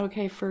here.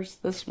 Okay,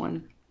 first this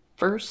one.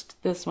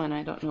 First this one.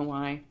 I don't know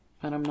why,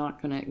 but I'm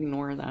not going to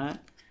ignore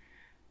that.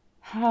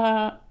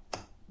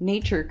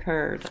 Nature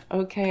card.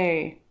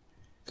 Okay.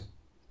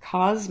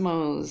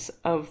 Cosmos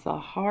of the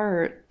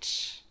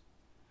heart.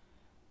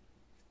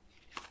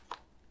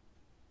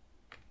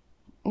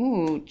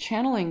 Ooh,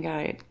 channeling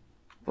guide.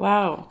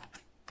 Wow.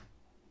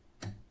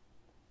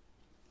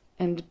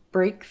 And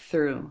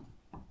breakthrough.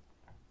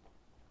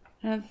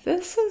 Now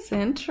this is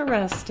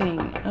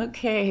interesting.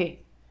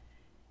 Okay.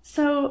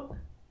 So,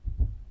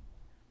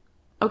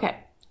 okay.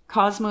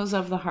 Cosmos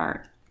of the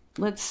heart.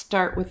 Let's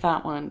start with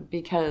that one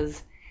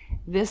because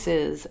this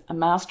is a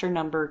master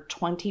number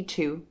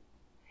 22.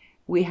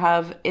 We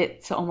have,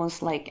 it's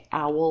almost like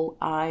owl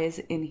eyes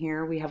in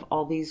here. We have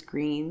all these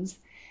greens.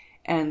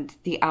 And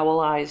the owl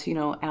eyes, you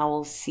know,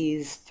 owl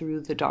sees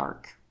through the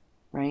dark,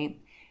 right?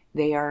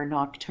 They are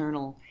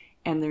nocturnal.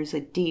 And there's a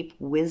deep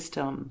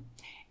wisdom.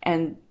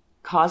 And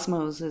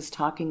Cosmos is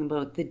talking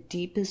about the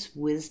deepest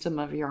wisdom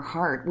of your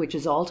heart, which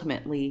is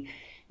ultimately,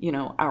 you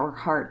know, our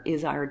heart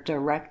is our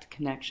direct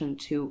connection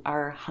to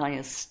our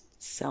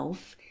highest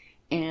self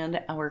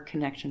and our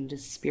connection to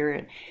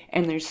spirit.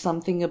 And there's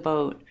something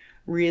about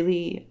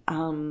really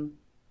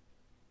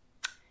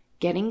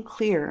getting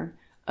clear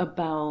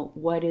about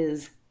what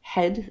is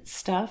head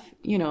stuff,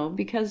 you know,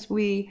 because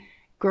we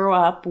grow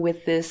up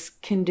with this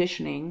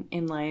conditioning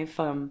in life.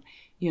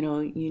 You know,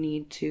 you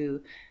need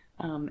to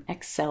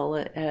excel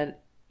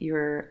at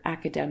your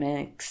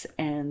academics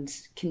and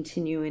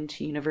continue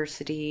into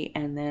university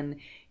and then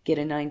get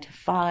a 9 to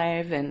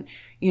 5. And,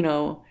 you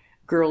know,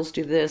 girls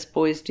do this,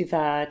 boys do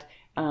that.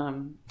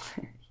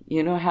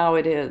 You know how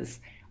it is.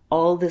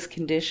 All this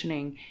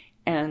conditioning.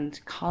 And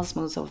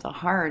Cosmos of the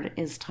Heart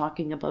is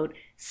talking about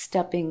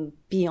stepping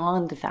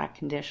beyond that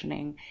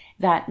conditioning,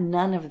 that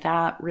none of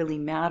that really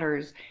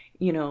matters.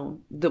 You know,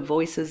 the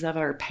voices of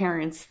our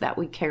parents that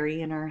we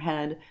carry in our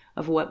head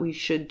of what we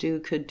should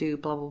do, could do,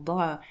 blah, blah,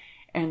 blah.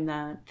 And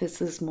that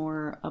this is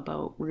more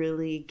about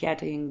really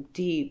getting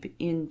deep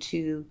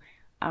into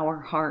our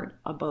heart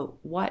about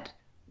what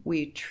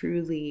we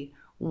truly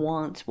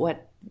want,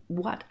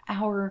 what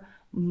our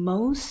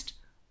most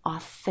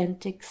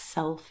authentic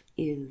self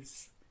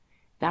is.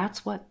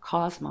 That's what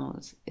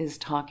Cosmos is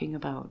talking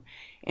about.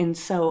 And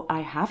so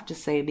I have to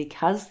say,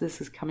 because this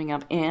is coming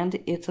up and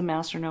it's a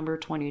master number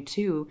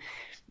 22,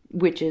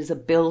 which is a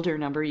builder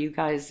number, you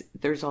guys,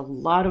 there's a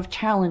lot of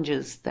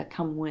challenges that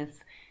come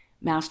with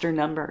master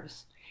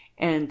numbers.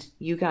 And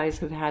you guys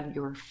have had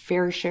your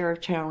fair share of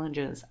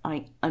challenges.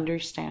 I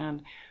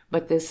understand.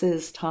 But this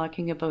is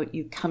talking about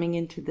you coming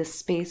into this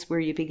space where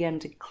you begin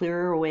to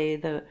clear away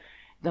the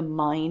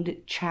mind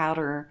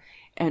chatter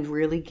and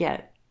really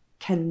get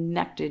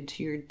connected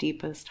to your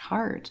deepest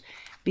heart.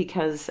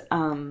 Because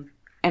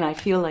and I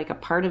feel like a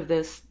part of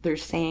this, they're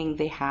saying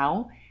the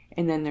how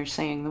and then they're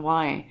saying the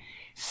why.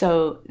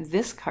 So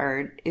this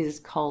card is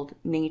called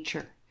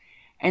Nature,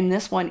 and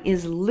this one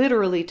is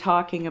literally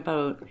talking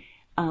about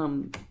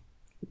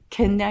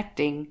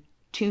connecting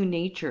to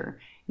nature.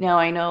 Now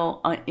I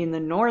know in the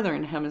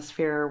northern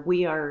hemisphere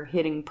we are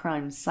hitting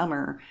prime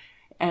summer,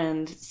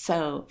 and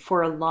so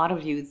for a lot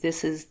of you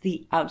this is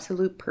the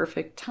absolute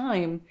perfect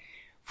time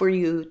for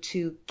you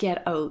to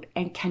get out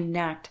and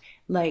connect.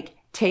 Like,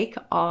 take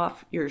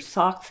off your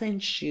socks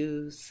and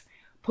shoes,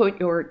 put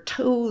your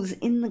toes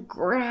in the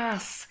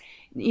grass,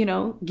 you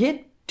know,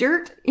 get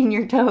dirt in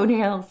your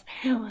toenails,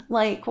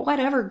 like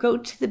whatever, go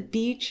to the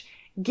beach,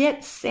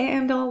 get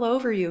sand all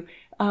over you,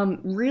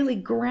 really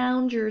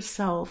ground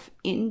yourself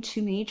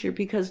into nature,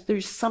 because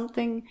there's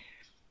something,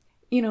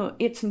 you know,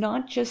 it's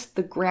not just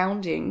the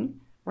grounding,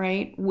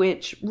 right,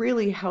 which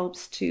really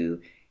helps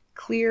to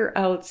clear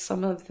out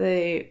some of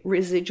the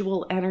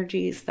residual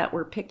energies that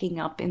we're picking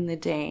up in the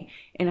day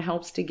and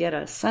helps to get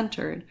us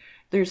centered.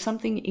 There's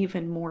something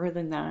even more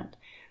than that,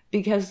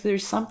 because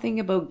there's something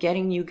about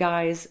getting you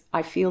guys,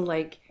 I feel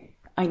like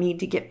I need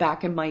to get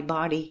back in my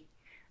body.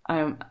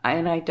 And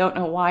I don't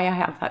know why I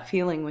have that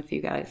feeling with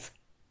you guys.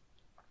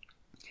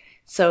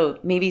 So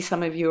maybe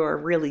some of you are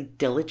really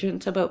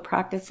diligent about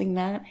practicing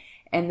that,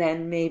 and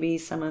then maybe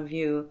some of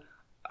you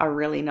are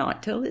really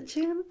not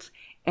diligent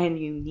and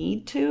you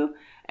need to.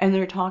 And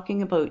they're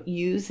talking about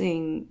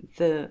using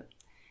the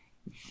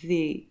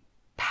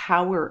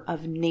power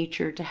of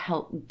nature to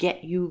help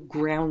get you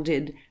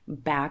grounded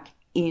back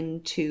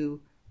into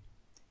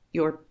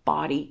your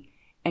body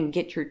and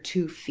get your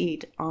 2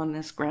 feet on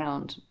this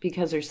ground,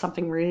 because there's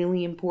something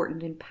really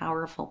important and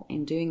powerful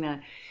in doing that.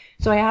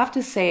 So I have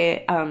to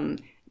say,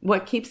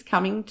 what keeps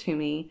coming to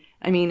me,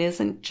 I mean,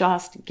 isn't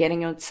just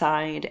getting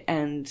outside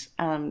and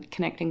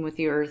connecting with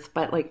the earth,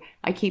 but like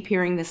I keep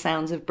hearing the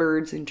sounds of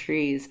birds and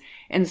trees.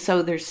 And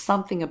so there's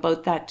something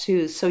about that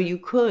too. So you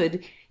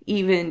could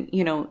even,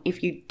 you know,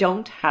 if you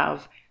don't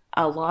have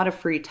a lot of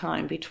free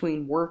time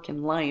between work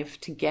and life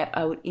to get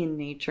out in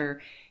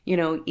nature,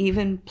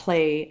 even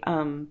play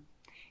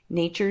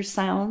nature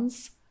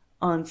sounds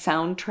on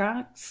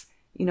soundtracks,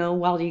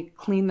 while you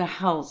clean the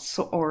house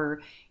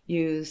or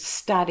you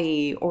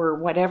study or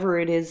whatever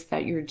it is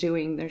that you're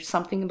doing. There's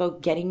something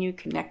about getting you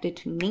connected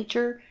to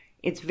nature.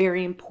 It's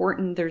very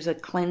important. There's a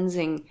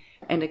cleansing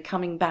and a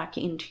coming back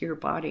into your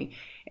body.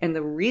 And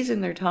the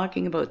reason they're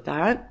talking about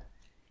that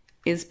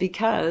is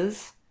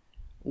because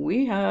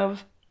we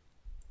have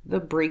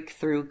the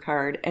breakthrough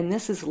card. And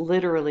this is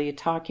literally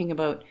talking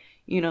about,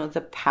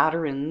 the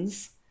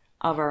patterns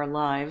of our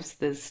lives,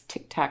 this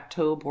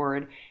tic-tac-toe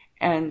board,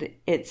 and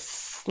it's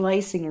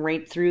slicing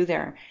right through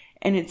there.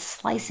 And it's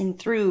slicing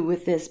through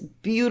with this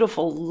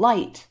beautiful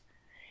light.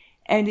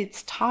 And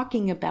it's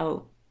talking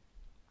about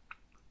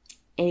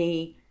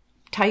a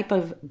type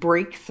of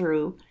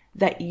breakthrough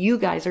that you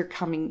guys are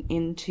coming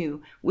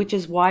into, which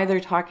is why they're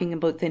talking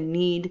about the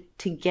need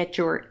to get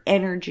your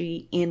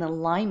energy in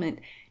alignment,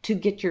 to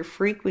get your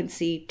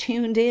frequency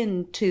tuned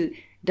in, to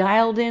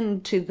dialed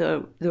into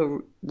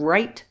the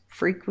right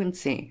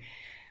frequency.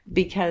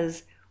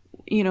 Because,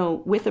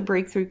 with a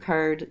breakthrough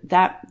card,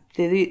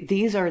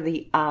 these are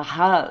the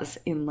ahas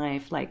in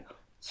life, like,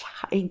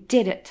 yeah, I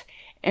did it.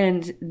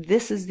 And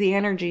this is the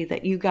energy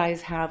that you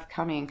guys have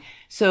coming.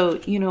 So,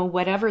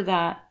 whatever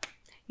that,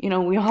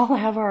 we all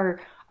have our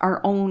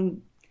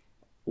own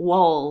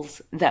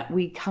walls that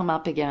we come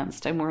up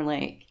against, and we're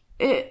like,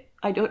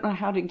 I don't know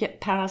how to get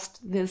past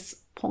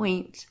this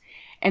point.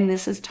 And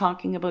this is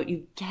talking about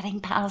you getting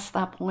past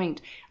that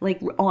point,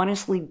 like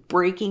honestly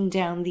breaking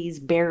down these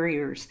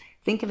barriers.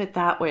 Think of it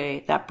that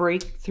way. That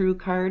breakthrough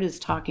card is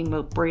talking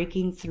about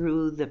breaking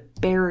through the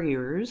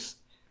barriers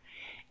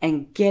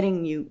and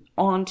getting you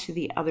onto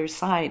the other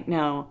side.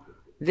 Now,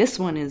 this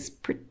one is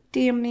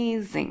pretty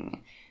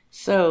amazing.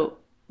 So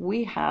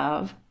we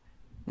have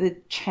the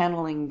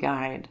channeling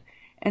guide.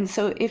 And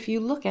so if you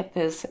look at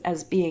this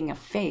as being a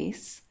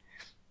face,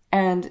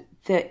 and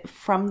that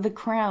from the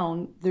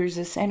crown, there's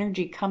this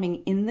energy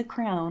coming in the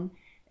crown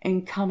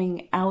and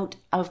coming out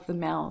of the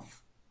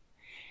mouth.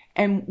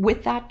 And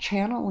with that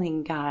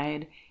channeling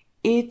guide,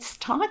 it's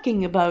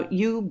talking about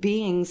you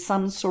being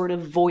some sort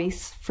of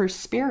voice for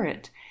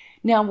spirit.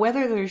 Now,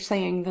 whether they're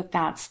saying that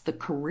that's the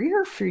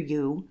career for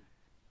you,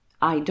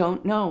 I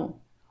don't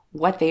know.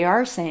 What they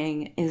are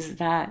saying is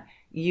that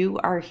you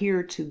are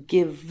here to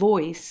give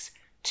voice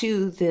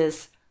to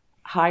this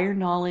higher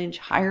knowledge,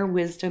 higher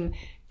wisdom,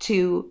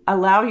 to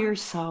allow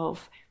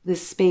yourself the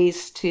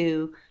space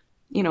to,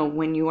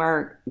 when you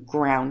are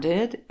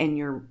grounded and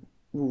you're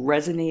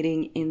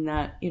resonating in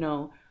that,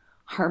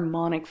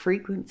 harmonic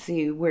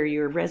frequency where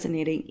you're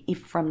resonating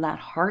from that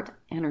heart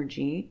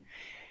energy,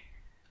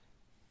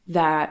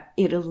 that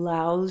it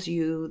allows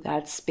you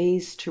that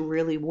space to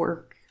really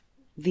work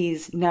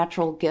these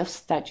natural gifts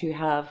that you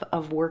have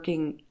of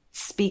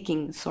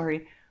speaking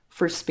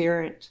for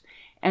spirit.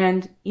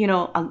 And,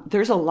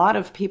 there's a lot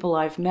of people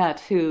I've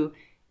met who,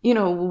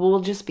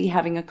 we'll just be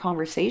having a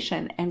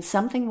conversation and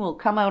something will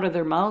come out of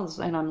their mouths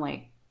and I'm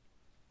like,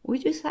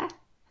 what'd you say?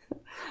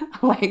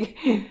 Like,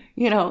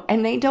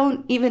 and they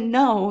don't even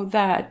know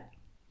that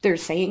they're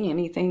saying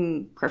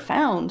anything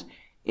profound,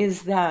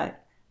 is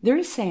that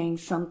they're saying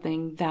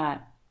something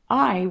that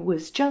I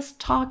was just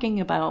talking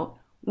about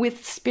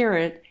with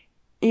spirit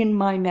in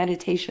my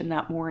meditation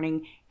that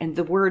morning, and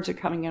the words are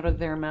coming out of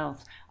their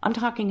mouth. I'm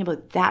talking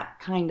about that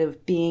kind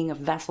of being a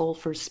vessel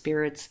for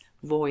spirit's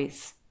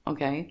voice,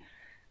 okay?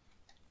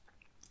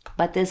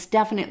 But this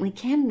definitely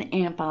can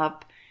amp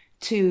up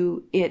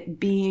to it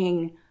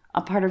being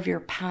a part of your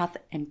path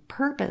and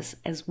purpose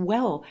as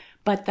well.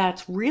 But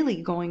that's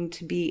really going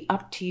to be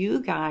up to you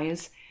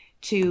guys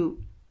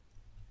to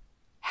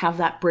have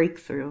that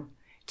breakthrough,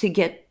 to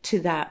get to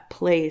that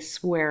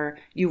place where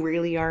you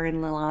really are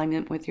in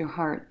alignment with your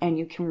heart and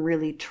you can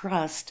really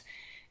trust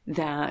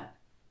that,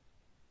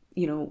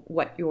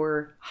 what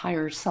your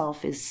higher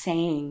self is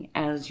saying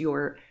as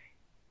your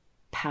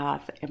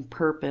path and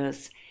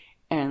purpose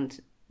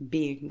and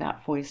being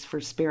that voice for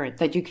spirit,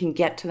 that you can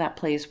get to that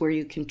place where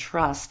you can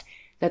trust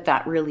that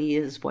that really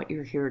is what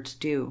you're here to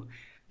do.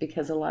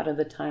 Because a lot of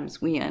the times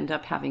we end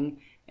up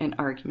having an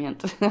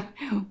argument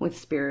with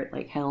spirit,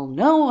 like, hell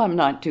no, I'm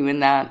not doing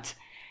that.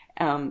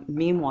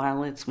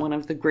 Meanwhile, it's one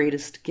of the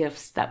greatest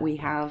gifts that we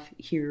have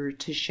here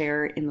to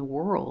share in the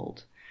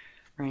world,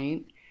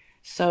 right?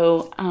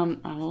 So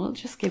I'll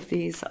just give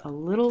these a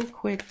little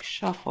quick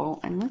shuffle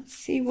and let's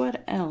see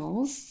what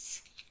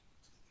else.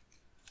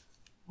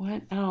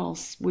 What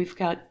else? We've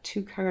got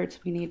 2 cards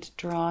we need to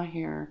draw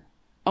here.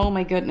 Oh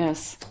my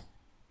goodness.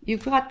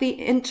 You've got the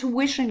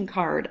intuition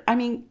card. I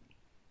mean,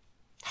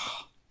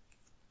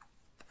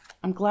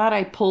 I'm glad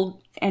I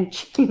pulled and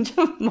changed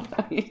of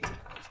mind.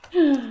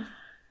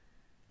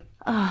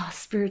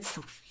 Spirit's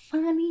so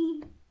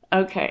funny.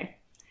 Okay.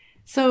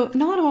 So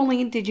not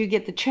only did you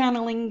get the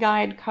channeling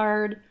guide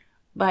card,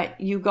 but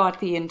you got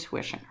the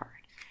intuition card.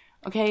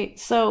 Okay.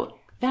 So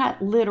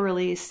that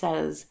literally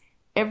says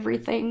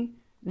everything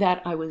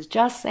that I was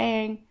just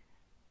saying.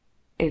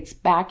 It's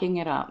backing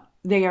it up.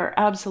 they are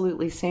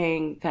absolutely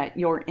saying that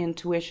your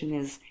intuition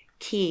is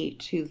key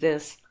to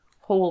this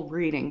whole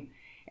reading.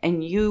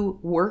 And you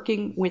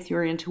working with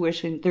your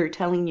intuition, they're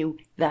telling you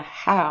the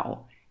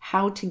how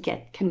to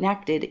get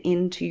connected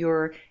into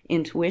your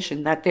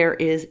intuition, that there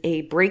is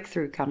a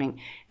breakthrough coming,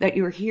 that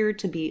you're here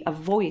to be a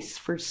voice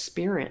for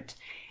spirit.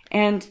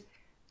 And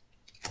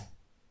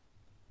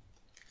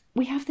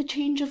we have the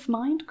change of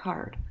mind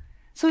card.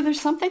 So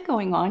there's something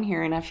going on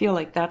here, and I feel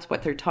like that's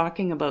what they're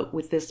talking about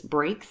with this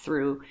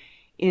breakthrough,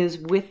 is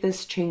with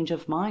this change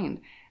of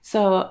mind.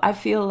 So I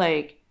feel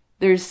like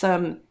there's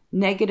some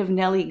negative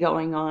Nelly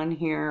going on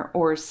here,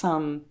 or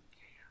some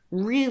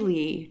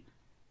really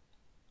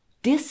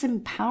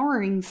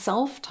disempowering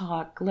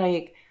self-talk.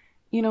 Like,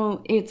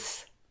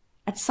 it's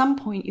at some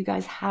point you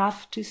guys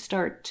have to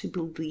start to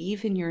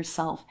believe in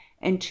yourself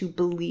and to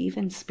believe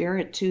in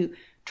spirit, to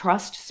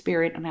trust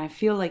spirit. And I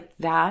feel like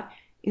that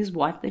is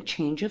what the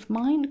change of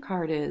mind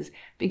card is,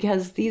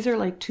 because these are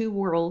like two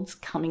worlds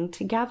coming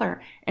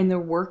together and they're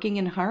working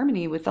in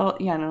harmony with all,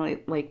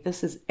 like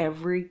this is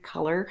every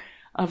color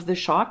of the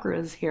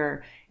chakras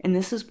here. And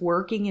this is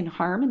working in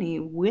harmony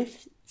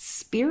with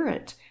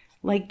spirit,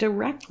 like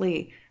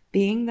directly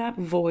being that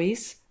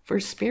voice for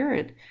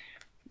spirit.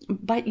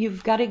 But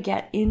you've got to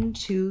get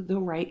into the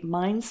right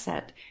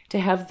mindset to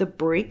have the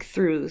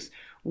breakthroughs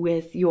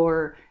with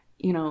your,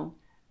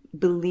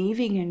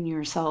 believing in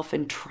yourself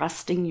and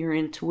trusting your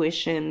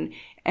intuition,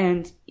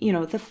 and,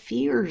 the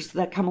fears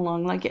that come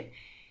along, like it,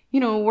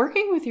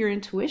 working with your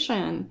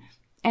intuition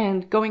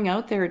and going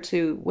out there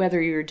to,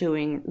 whether you're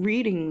doing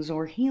readings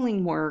or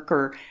healing work,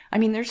 or,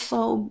 there's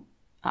so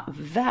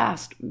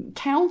vast,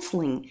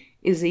 counseling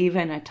is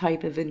even a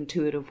type of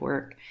intuitive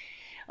work.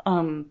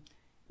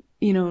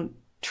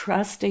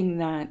 Trusting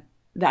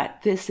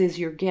that this is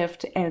your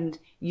gift and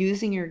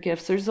using your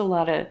gifts. There's a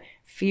lot of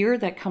fear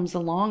that comes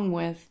along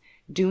with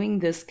doing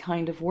this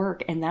kind of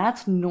work, and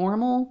that's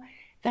normal.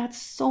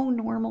 That's so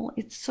normal.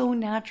 It's so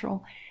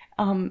natural.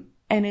 And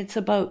it's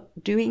about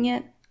doing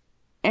it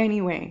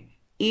anyway.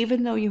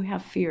 Even though you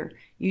have fear,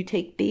 you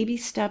take baby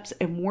steps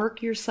and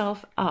work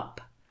yourself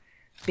up.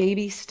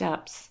 Baby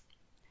steps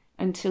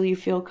until you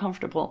feel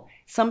comfortable.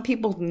 Some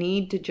people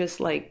need to just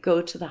like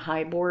go to the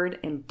high board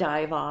and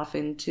dive off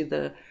into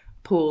the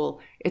pool.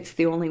 It's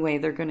the only way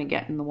they're going to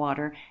get in the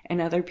water.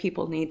 And other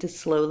people need to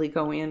slowly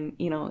go in,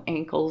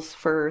 ankles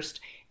first,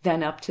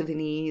 then up to the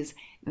knees,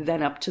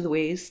 then up to the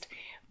waist.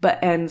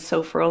 And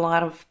so for a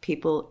lot of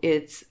people,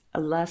 it's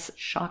less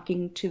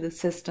shocking to the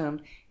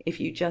system if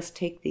you just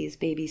take these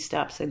baby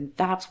steps. And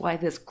that's why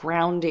this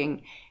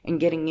grounding and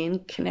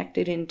getting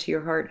connected into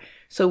your heart.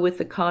 So with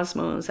the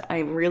cosmos, I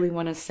really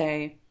want to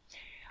say,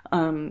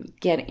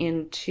 get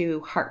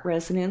into heart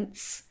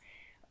resonance,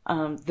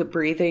 the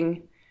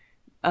breathing,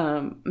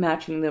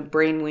 matching the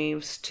brain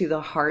waves to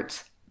the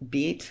heart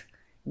beat,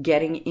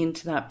 getting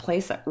into that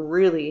place. That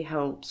really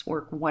helps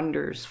work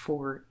wonders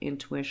for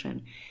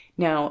intuition.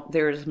 Now,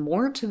 there's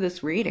more to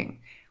this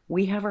reading.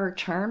 We have our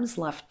charms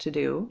left to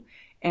do,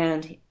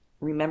 and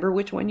remember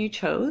which one you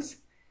chose.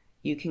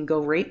 You can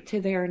go right to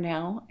there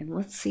now, and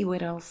let's see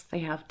what else they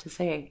have to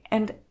say.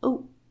 And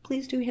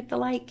please do hit the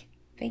like.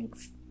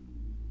 Thanks.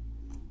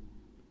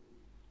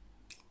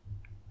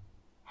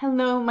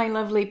 Hello, my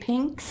lovely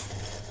pinks.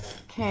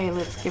 Okay,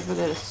 let's give it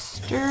a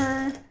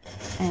stir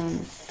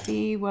and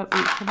see what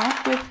we come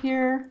up with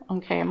here.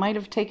 Okay, I might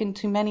have taken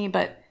too many,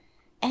 but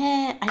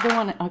I don't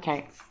want to.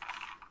 Okay,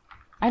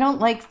 I don't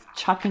like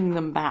chucking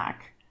them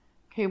back.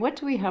 Okay, what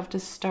do we have to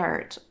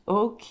start?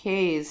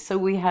 Okay, so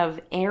we have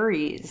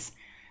Aries,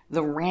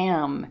 the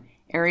ram.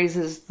 Aries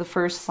is the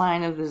first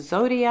sign of the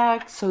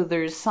zodiac, so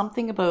there's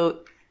something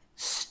about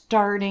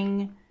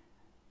starting,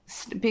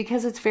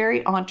 because it's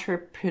very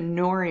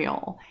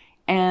entrepreneurial.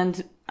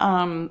 And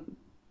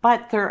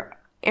but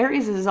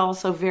Aries is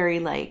also very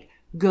like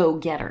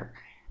go-getter,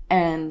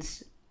 and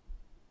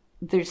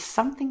there's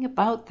something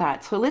about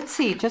that. So let's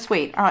see, just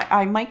wait.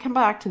 I might come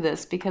back to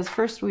this, because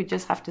first we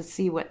just have to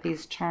see what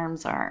these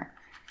charms are.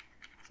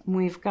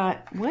 We've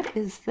got, what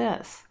is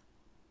this?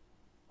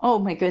 Oh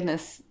my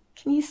goodness.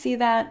 Can you see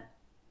that?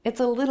 It's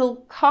a little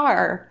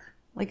car.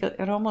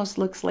 It almost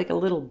looks like a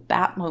little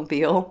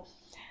Batmobile.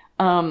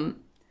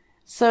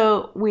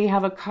 So we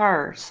have a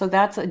car. So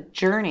that's a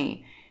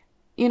journey.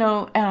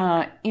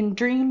 In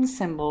dream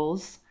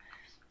symbols,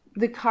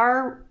 the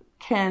car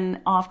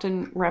can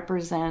often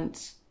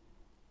represent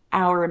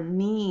our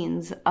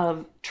means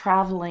of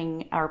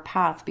traveling our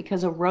path,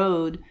 because a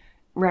road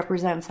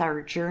represents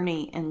our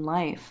journey in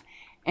life.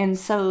 And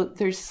so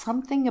there's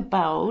something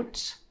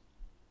about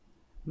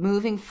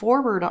moving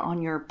forward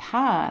on your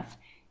path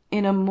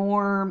in a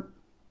more,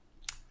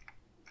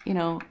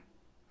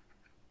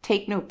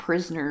 take no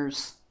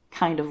prisoners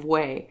kind of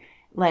way.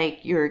 Like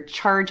you're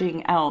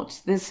charging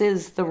out. This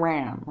is the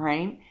ram,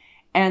 right?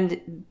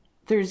 And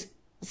there's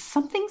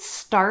something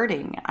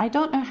starting. I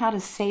don't know how to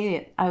say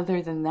it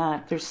other than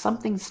that. There's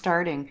something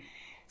starting.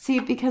 See,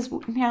 because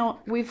now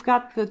we've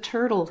got the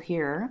turtle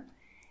here,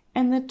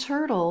 and the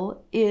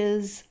turtle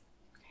is,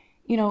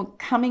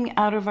 coming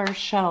out of our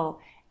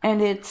shell,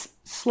 and it's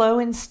slow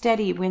and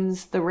steady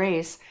wins the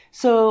race.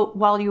 So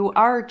while you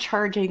are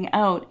charging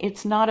out,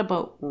 it's not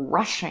about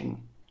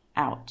rushing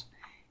out.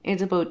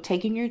 It's about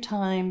taking your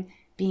time,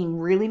 being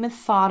really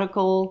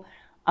methodical,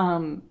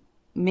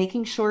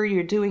 making sure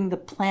you're doing the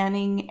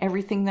planning,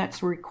 everything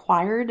that's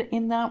required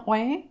in that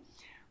way.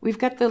 We've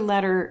got the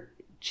letter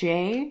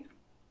J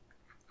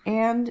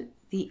and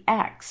the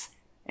X.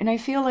 And I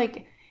feel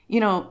like,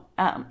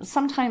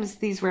 sometimes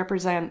these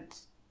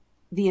represent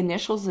the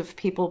initials of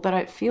people, but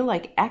I feel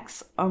like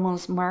X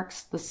almost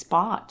marks the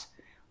spot.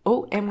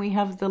 Oh, and we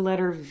have the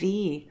letter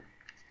V.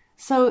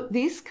 So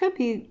these could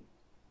be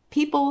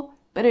people,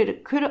 but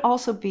it could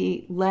also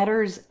be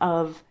letters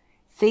of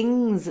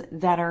things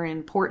that are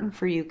important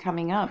for you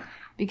coming up.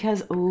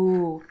 Because,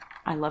 oh,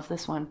 I love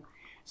this one.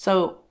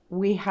 So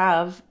we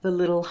have the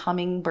little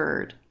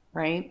hummingbird,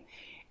 right?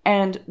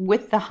 And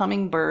with the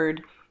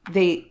hummingbird,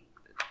 they,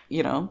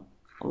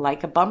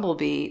 like a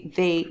bumblebee,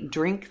 they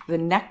drink the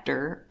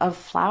nectar of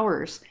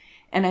flowers.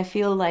 And I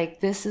feel like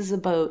this is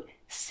about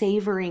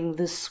savoring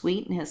the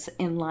sweetness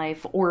in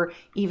life, or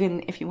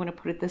even, if you want to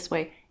put it this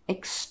way,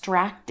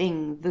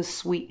 extracting the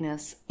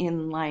sweetness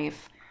in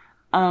life.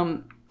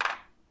 And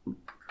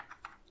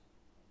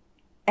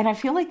I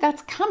feel like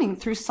that's coming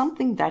through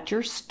something that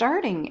you're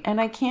starting, and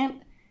I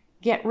can't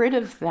get rid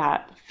of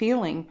that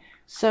feeling.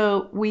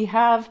 So we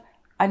have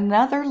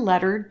another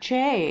letter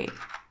J.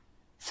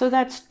 So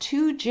that's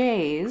 2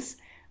 J's,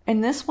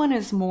 and this one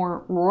is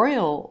more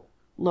royal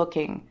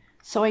looking.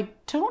 So I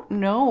don't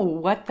know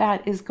what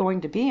that is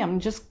going to be. I'm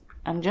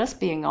just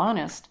being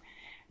honest.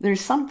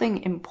 There's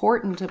something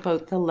important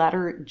about the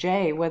letter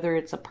J, whether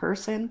it's a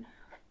person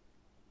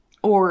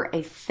or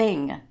a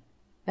thing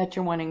that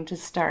you're wanting to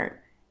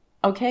start.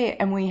 Okay,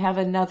 and we have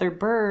another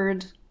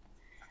bird.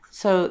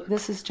 So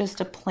this is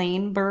just a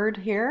plain bird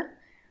here.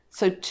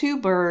 So 2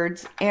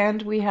 birds,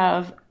 and we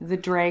have the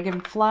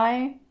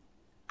dragonfly,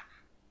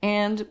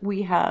 and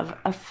we have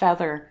a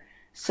feather.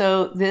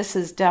 So this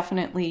is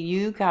definitely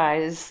you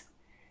guys.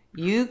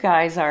 You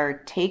guys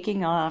are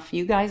taking off.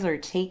 You guys are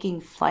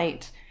taking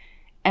flight.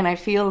 And I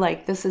feel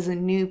like this is a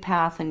new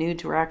path, a new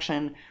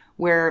direction,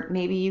 where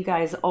maybe you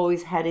guys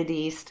always headed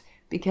east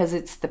because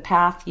it's the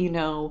path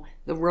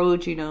the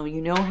road you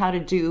know how to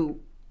do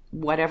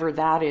whatever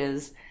that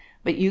is.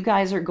 But you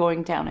guys are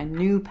going down a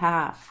new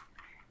path,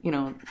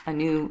 a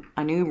new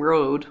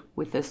road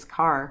with this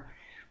car.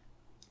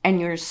 And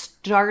you're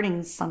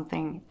starting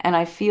something, and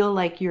I feel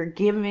like you're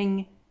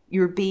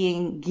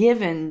being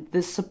given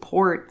the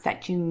support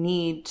that you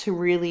need to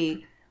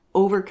really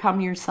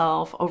overcome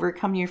yourself,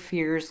 overcome your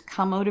fears,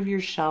 come out of your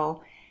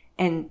shell,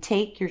 and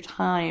take your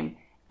time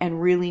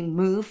and really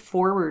move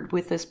forward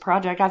with this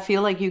project. I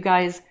feel like you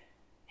guys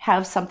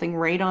have something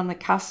right on the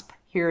cusp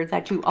here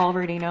that you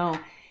already know.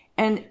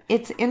 And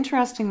it's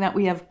interesting that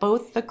we have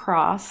both the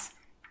cross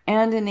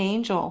and an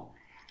angel.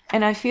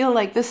 And I feel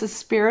like this is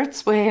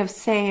Spirit's way of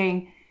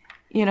saying,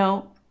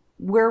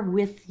 we're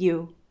with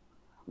you.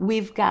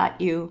 We've got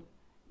you.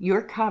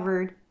 You're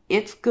covered.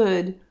 It's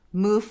good.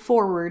 Move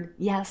forward.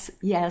 Yes,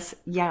 yes,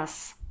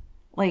 yes.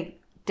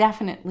 Like,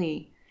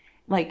 definitely.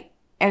 Like,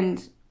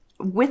 and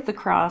with the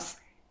cross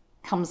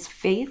comes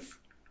faith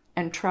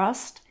and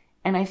trust.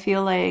 And I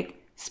feel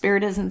like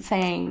Spirit isn't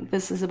saying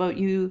this is about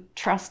you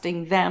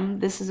trusting them.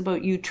 This is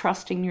about you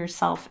trusting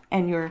yourself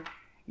and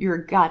your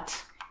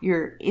gut,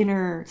 your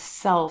inner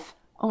self.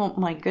 Oh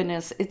my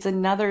goodness. It's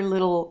another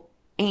little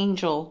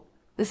angel.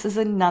 This is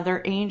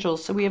another angel.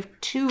 So we have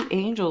 2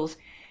 angels.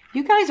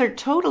 You guys are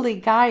totally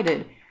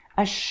guided.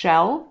 A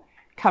shell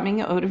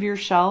coming out of your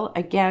shell.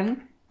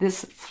 Again,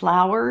 this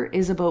flower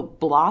is about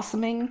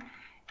blossoming,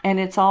 and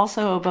it's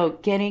also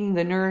about getting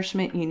the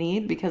nourishment you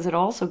need, because it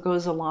also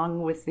goes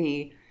along with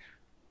the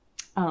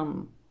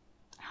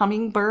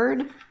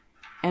hummingbird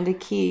and a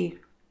key.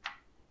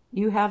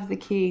 You have the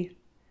key.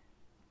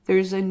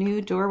 There's a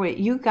new doorway.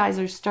 You guys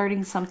are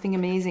starting something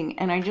amazing.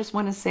 And I just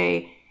want to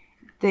say,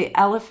 the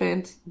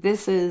elephant,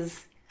 this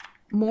is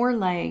more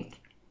like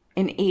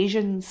an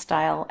Asian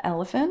style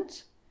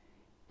elephant.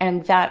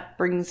 And that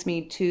brings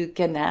me to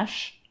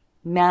Ganesh,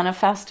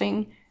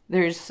 manifesting.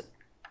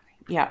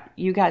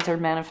 You guys are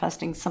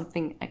manifesting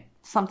something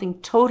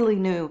totally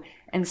new,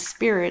 and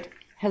Spirit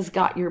has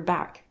got your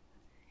back.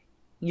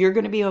 You're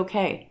going to be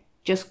okay.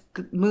 Just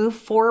move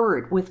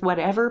forward with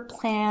whatever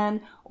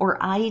plan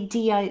or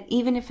idea,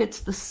 even if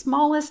it's the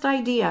smallest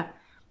idea,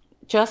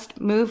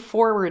 just move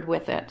forward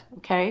with it,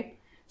 okay?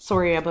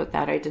 Sorry about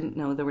that. I didn't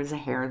know there was a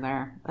hair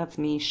there. That's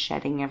me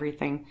shedding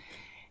everything.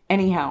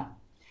 Anyhow,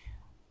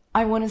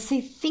 I want to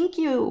say thank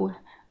you.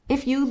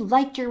 If you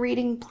liked your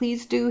reading,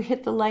 please do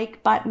hit the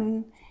like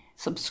button,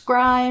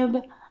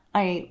 subscribe.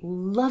 I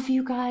love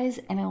you guys,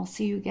 and I'll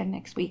see you again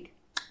next week.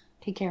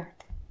 Take care.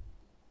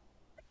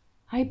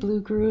 Hi,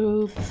 Blue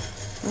Group.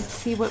 Let's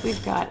see what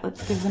we've got.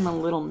 Let's give them a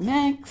little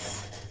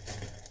mix.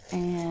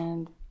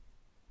 And,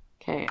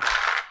 okay.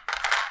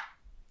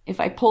 If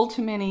I pull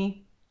too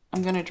many,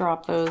 I'm going to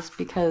drop those,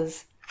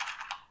 because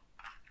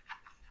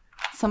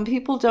some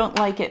people don't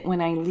like it when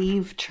I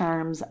leave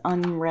charms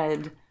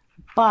unread,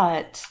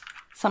 but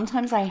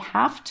sometimes I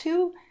have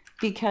to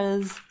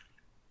because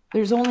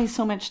there's only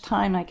so much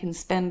time I can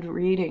spend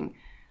reading.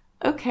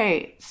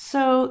 Okay,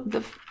 so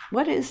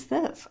what is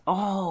this?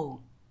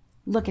 Oh,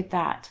 look at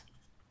that.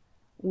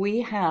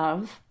 We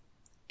have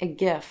a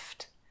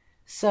gift.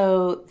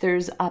 So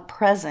there's a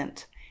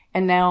present.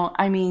 And now,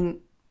 I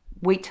mean,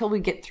 wait till we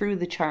get through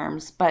the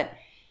charms, but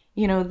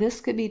this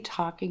could be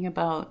talking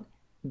about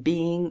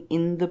being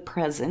in the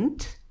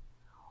present,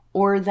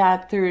 or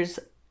that there's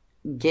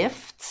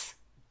gifts,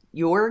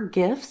 your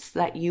gifts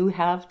that you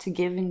have to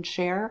give and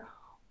share,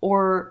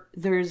 or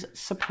there's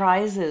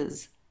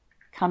surprises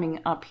coming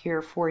up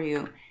here for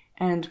you.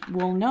 And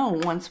we'll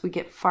know once we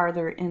get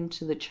farther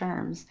into the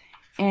charms.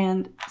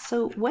 And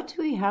so what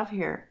do we have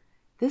here?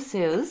 This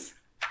is,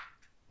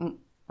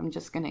 I'm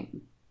just going to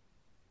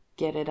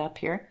get it up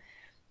here.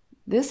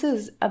 This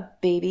is a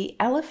baby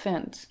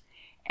elephant.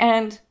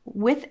 And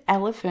with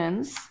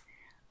elephants,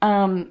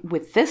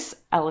 with this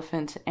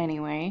elephant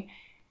anyway,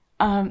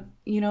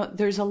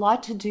 there's a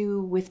lot to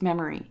do with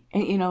memory.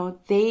 And,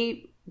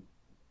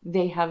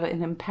 they have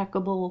an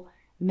impeccable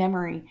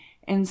memory.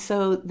 And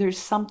so there's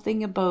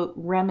something about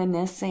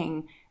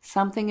reminiscing,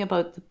 something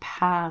about the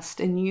past.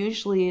 And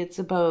usually it's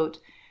about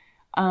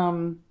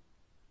allowing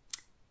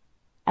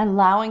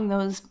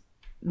those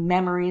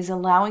memories,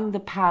 allowing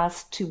the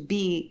past to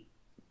be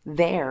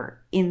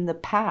there in the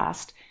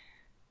past,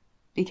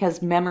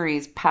 because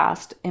memories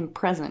past and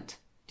present.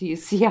 Do you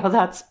see how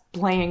that's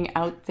playing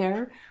out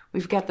there?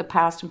 We've got the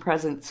past and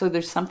present. So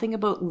there's something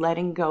about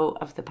letting go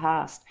of the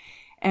past.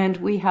 And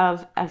we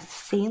have a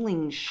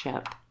sailing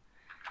ship,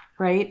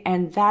 right?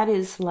 And that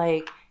is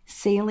like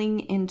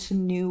sailing into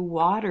new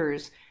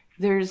waters.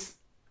 There's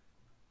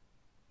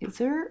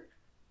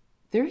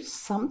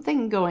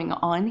something going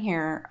on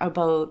here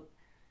about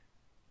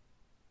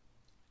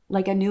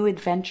like a new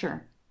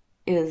adventure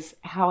is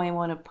how I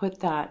want to put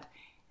that.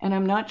 And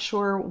I'm not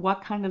sure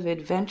what kind of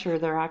adventure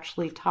they're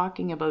actually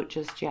talking about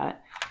just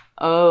yet.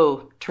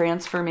 Oh,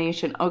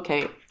 transformation.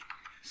 Okay,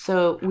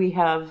 so we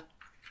have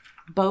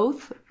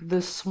both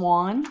the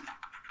swan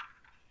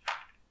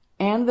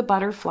and the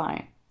butterfly.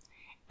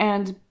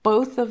 And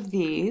both of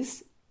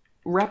these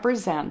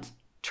represent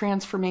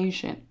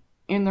transformation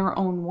in their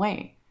own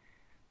way.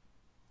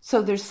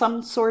 So there's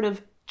some sort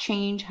of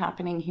change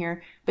happening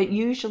here. But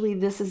usually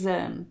this is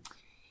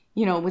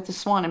with the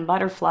swan and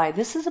butterfly,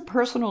 this is a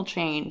personal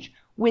change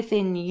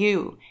within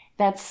you.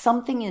 That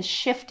something is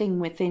shifting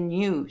within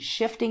you,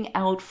 shifting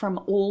out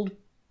from old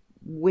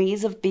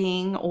ways of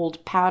being,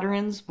 old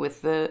patterns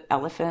with the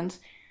elephant,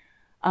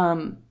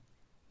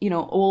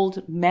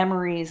 old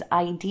memories,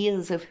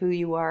 ideas of who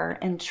you are,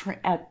 and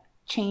a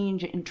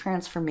change and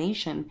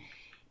transformation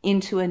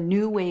into a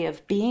new way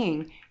of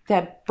being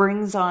that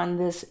brings on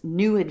this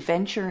new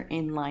adventure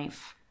in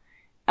life.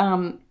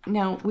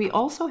 Now we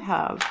also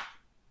have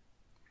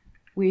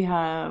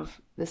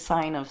the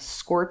sign of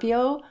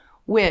Scorpio,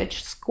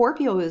 which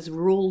Scorpio is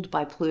ruled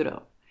by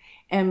Pluto,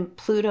 and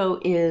Pluto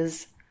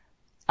is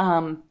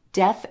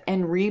death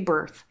and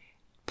rebirth.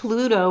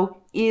 Pluto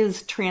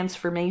is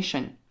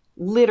transformation,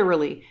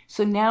 literally.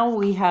 So now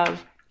we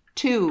have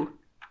two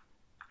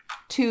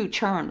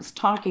charms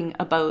talking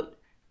about,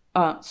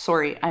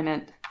 I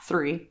meant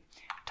three,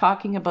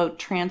 talking about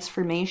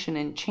transformation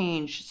and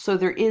change. So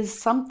there is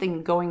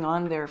something going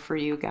on there for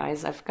you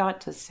guys, I've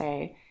got to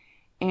say.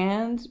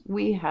 And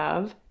we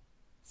have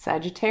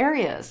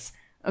Sagittarius.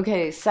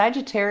 Okay,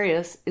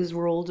 Sagittarius is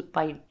ruled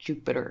by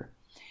Jupiter.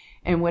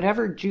 And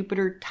whatever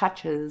Jupiter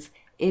touches,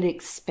 it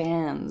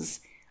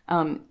expands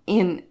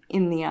in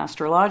the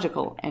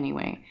astrological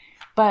anyway.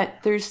 But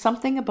there's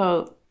something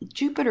about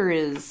Jupiter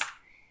is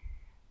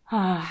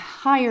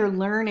higher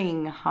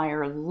learning,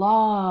 higher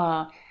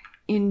law,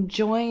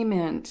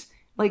 enjoyment.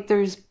 Like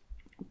there's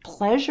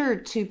pleasure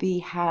to be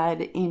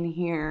had in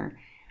here.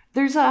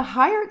 There's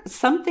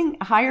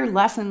higher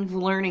lessons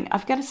learning.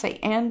 I've got to say,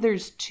 and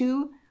there's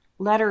 2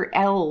 letter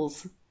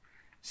L's.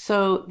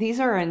 So these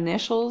are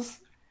initials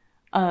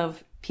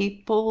of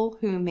people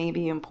who may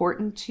be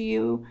important to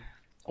you,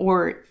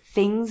 or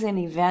things and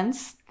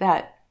events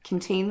that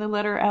contain the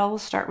letter L,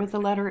 start with the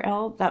letter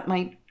L, that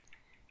might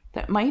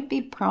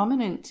be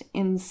prominent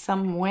in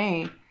some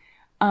way.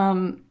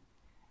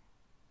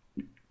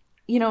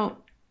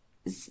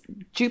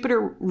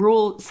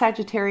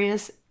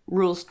 Sagittarius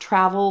rules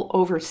travel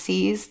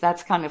overseas.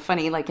 That's kind of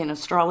funny, like in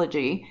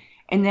astrology.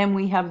 And then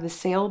we have the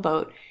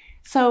sailboat.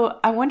 So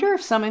I wonder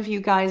if some of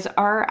you guys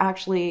are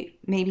actually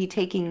maybe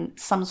taking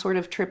some sort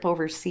of trip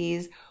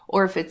overseas,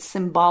 or if it's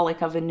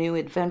symbolic of a new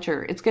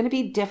adventure. It's going to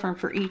be different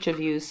for each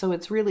of you, so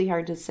it's really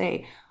hard to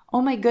say.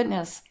 Oh my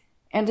goodness,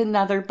 and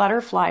another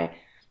butterfly.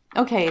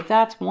 Okay,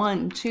 that's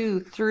 1, 2,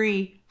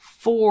 3,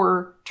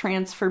 4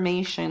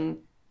 transformation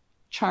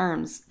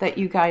charms that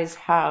you guys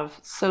have.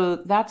 So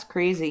that's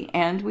crazy.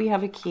 And we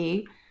have a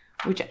key,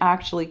 which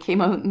actually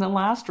came out in the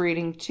last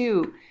reading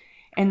too.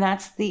 And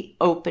that's the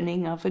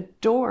opening of a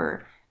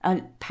door,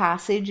 a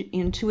passage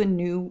into a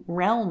new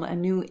realm, a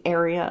new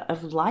area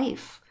of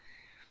life.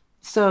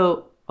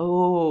 So,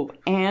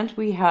 and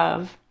we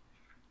have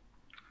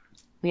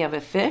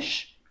a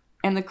fish,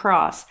 and the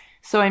cross.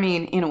 So, I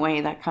mean, in a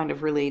way, that kind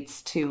of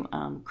relates to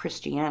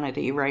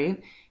Christianity,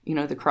 right? You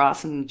know, the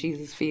cross and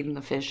Jesus feeding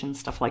the fish and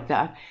stuff like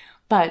that.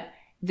 But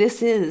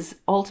this is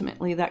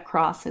ultimately, that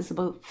cross is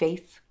about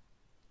faith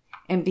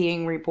and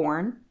being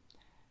reborn,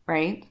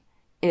 right?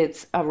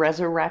 It's a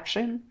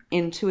resurrection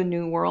into a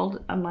new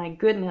world. Oh my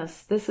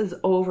goodness, this is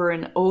over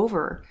and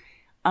over.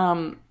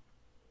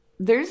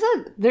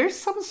 There's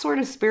some sort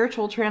of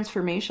spiritual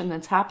transformation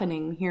that's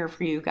happening here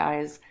for you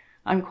guys.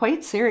 I'm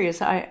quite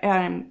serious.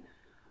 I'm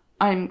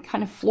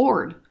kind of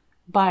floored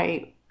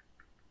by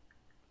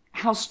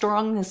how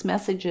strong this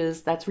message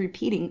is that's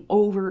repeating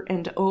over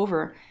and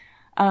over.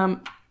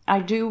 I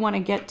do want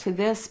to get to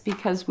this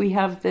because we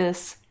have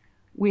this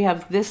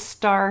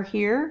star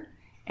here,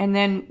 and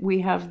then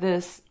we have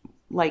this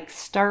like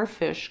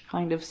starfish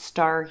kind of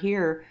star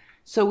here.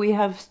 So we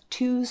have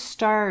two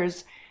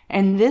stars,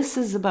 and this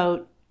is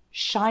about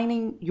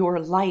shining your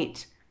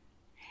light.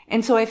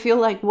 And so I feel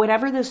like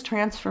whatever this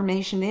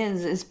transformation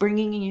is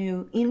bringing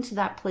you into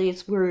that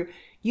place where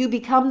you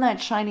become that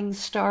shining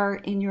star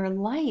in your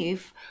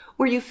life,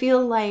 where you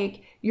feel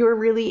like you're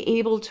really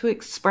able to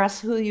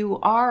express who you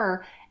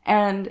are,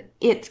 and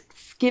it's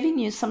giving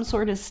you some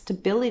sort of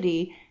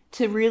stability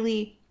to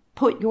really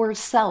put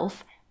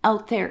yourself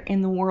out there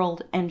in the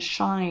world and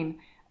shine.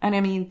 And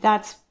I mean,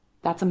 that's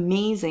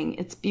amazing.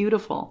 It's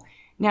beautiful.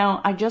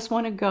 Now, I just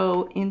want to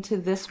go into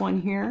this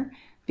one here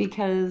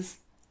because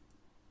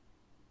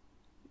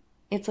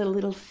it's a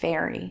little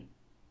fairy.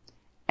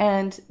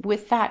 And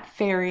with that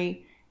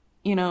fairy,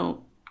 you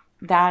know,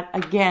 that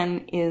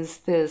again is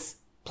this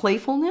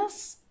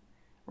playfulness,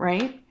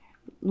 right?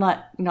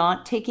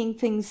 Not taking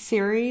things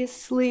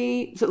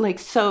seriously,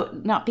 so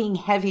not being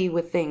heavy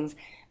with things,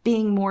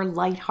 being more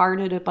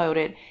lighthearted about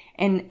it,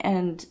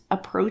 and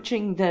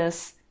approaching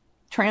this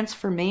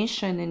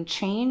transformation and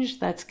change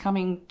that's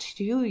coming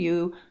to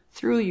you,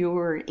 through you,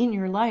 or in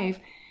your life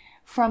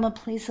from a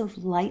place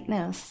of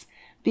lightness,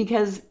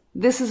 because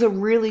this is a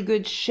really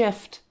good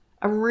shift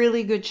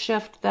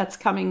that's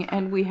coming,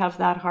 and we have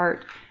that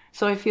heart.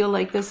 So I feel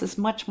like this is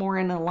much more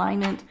in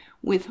alignment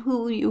with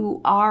who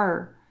you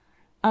are.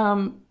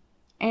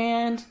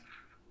 And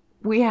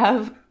we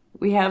have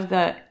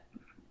that.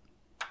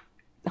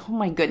 Oh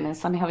my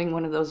goodness, I'm having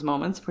one of those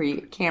moments where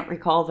you can't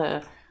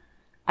recall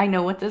I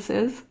know what this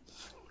is.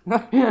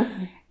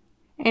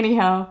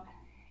 Anyhow,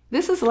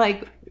 this is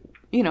like,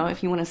 you know,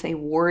 if you want to say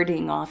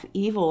warding off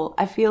evil,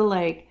 I feel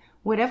like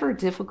whatever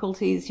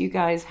difficulties you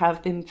guys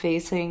have been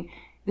facing,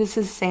 this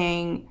is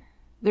saying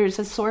there's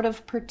a sort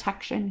of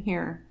protection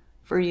here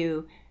for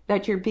you,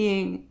 that you're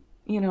being,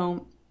 you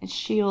know,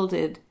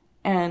 shielded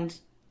and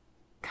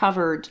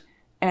covered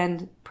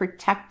and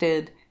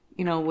protected.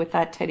 You know, with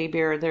that teddy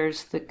bear,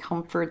 there's the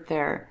comfort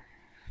there.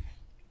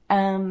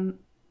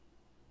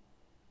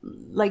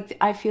 Like,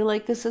 I feel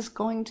like this is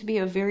going to be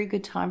a very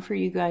good time for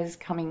you guys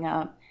coming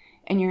up,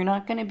 and you're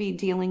not going to be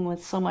dealing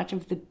with so much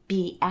of the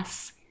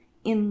BS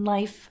in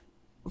life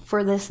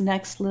for this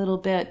next little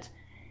bit.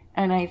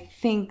 And I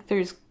think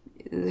there's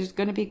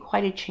going to be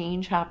quite a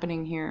change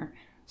happening here.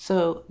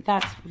 So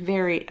that's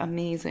very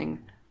amazing.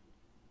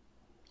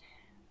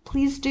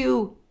 Please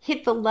do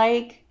hit the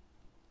like,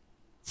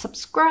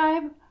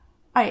 subscribe.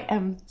 I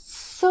am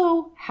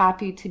so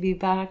happy to be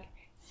back.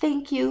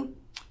 Thank you.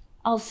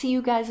 I'll see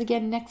you guys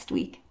again next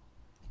week.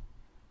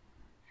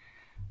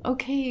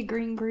 Okay,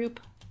 Green Group.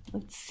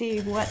 Let's see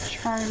what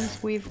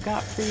charms we've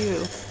got for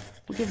you.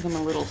 We'll give them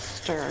a little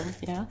stir,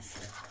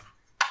 yes?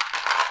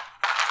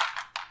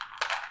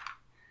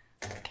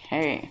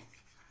 Okay.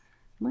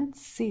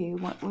 Let's see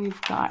what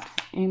we've got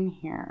in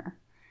here.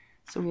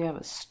 So we have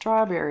a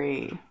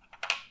strawberry,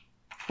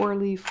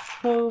 4-leaf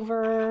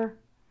clover.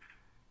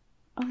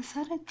 Oh, is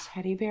that a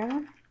teddy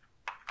bear?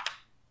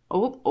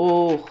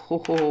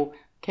 Oh.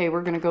 Okay,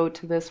 we're going to go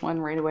to this one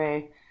right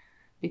away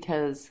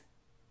because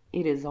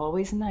it is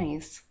always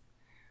nice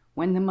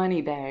when the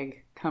money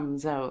bag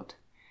comes out.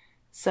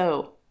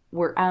 So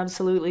we're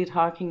absolutely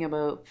talking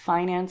about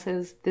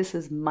finances. This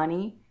is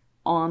money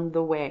on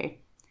the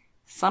way.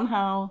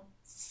 Somehow,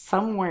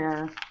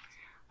 somewhere,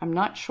 I'm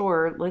not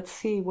sure. Let's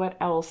see what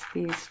else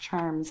these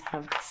charms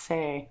have to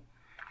say.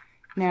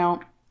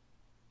 Now,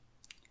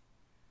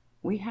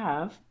 we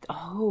have,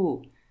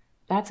 oh,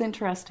 that's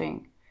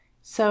interesting.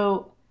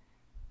 So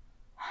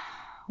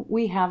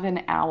we have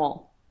an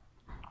owl,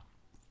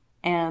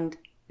 and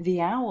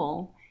the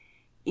owl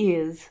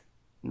is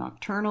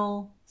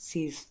nocturnal,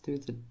 sees through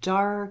the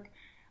dark,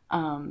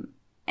 and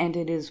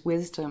it is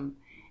wisdom.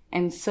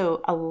 And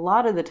so a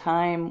lot of the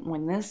time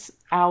when this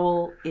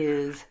owl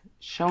is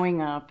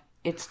showing up,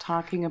 it's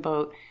talking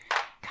about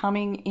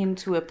coming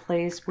into a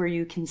place where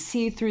you can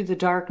see through the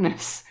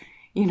darkness,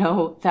 you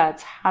know,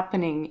 that's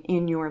happening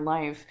in your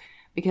life.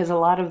 Because a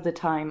lot of the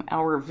time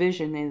our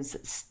vision is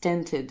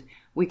stinted.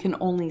 We can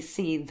only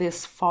see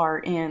this far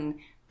in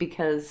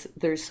because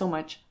there's so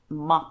much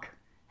muck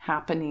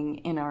happening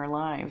in our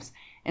lives.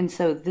 And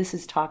so this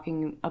is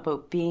talking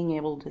about being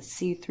able to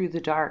see through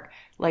the dark,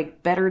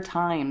 like better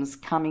times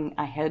coming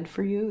ahead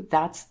for you.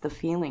 That's the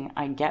feeling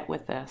I get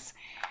with this.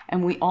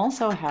 And we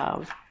also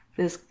have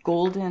this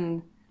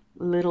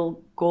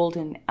little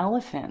golden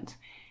elephant.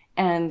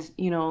 And,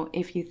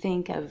 if you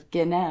think of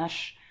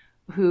Ganesh,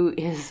 who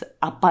is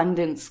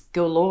abundance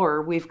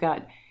galore, we've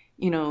got,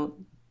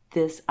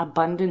 this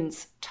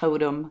abundance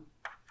totem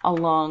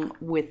along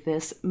with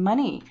this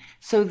money.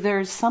 So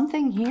there's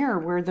something here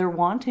where they're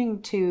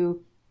wanting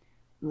to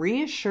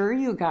reassure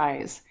you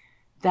guys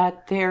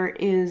that there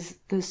is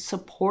the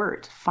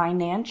support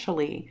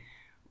financially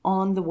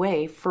on the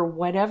way for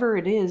whatever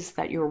it is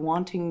that you're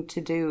wanting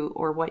to do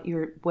or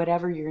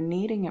whatever you're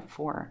needing it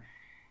for.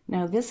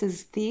 Now, this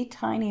is the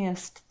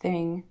tiniest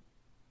thing.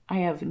 I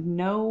have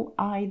no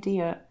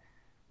idea.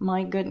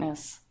 My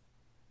goodness.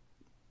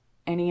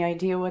 Any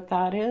idea what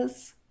that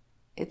is?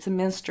 It's a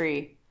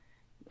mystery.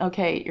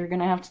 Okay, you're going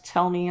to have to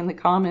tell me in the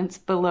comments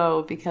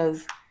below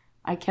because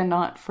I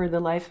cannot for the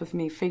life of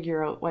me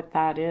figure out what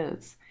that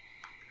is.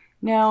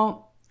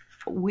 Now,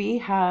 we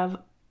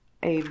have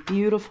a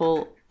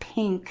beautiful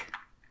pink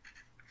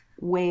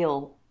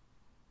whale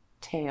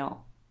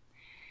tail.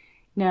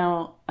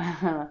 Now,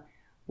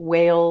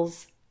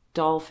 whales,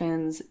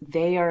 dolphins,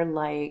 they are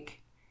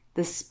like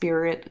the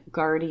spirit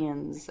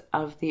guardians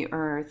of the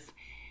earth,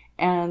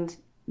 and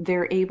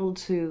they're able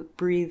to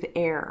breathe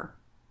air.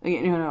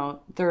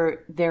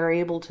 They're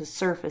able to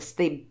surface.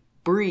 They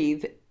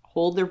breathe,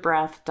 hold their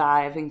breath,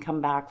 dive, and come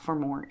back for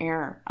more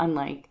air,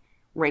 unlike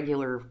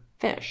regular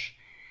fish.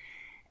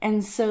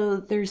 And so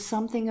there's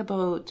something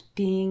about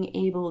being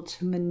able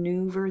to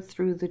maneuver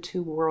through the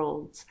two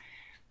worlds,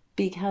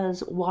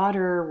 because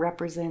water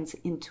represents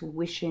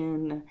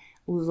intuition,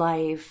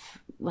 life,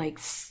 like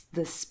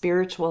the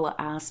spiritual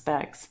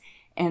aspects,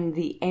 and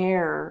the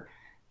air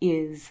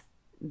is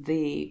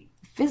the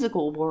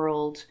physical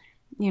world,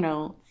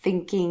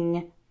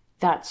 thinking,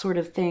 that sort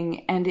of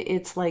thing. And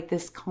it's like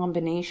this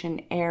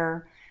combination.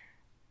 Air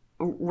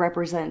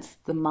represents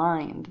the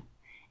mind.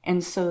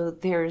 And so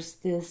there's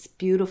this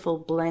beautiful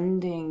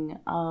blending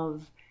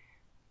of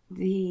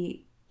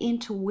the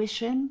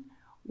intuition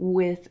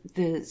with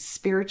the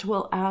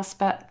spiritual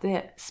aspects,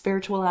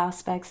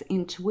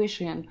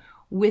 intuition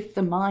with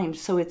the mind.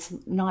 So it's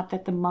not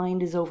that the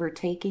mind is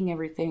overtaking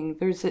everything.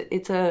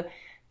 It's a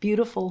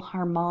beautiful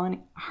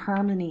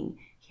harmony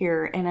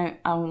here. And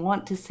I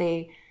want to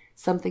say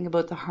something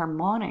about the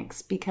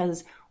harmonics,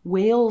 because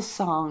whale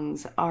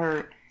songs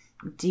are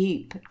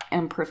deep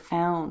and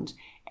profound.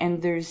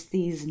 And there's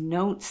these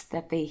notes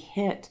that they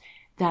hit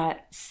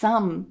that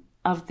some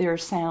of their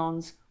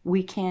sounds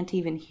we can't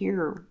even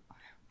hear,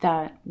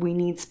 that we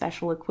need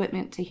special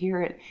equipment to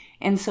hear it.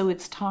 And so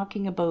it's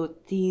talking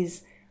about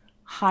these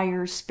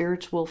higher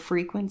spiritual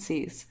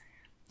frequencies.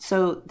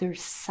 So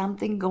there's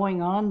something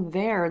going on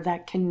there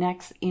that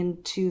connects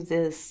into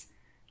this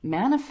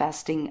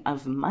manifesting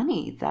of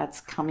money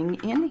that's coming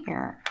in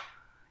here.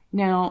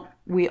 Now,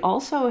 we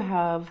also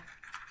have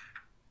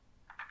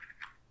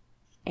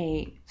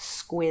a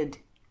squid.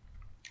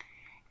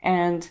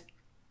 And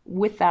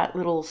with that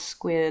little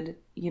squid,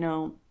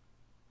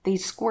 they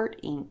squirt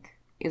ink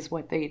is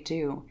what they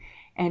do.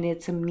 And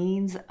it's a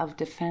means of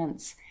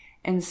defense.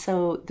 And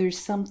so there's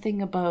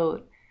something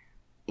about,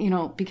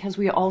 because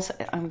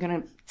I'm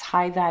going to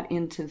tie that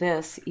into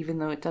this, even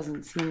though it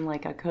doesn't seem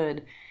like I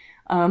could.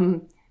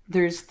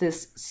 There's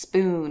this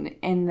spoon,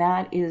 and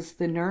that is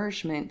the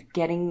nourishment,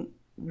 getting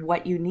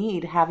what you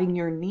need, having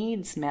your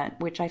needs met,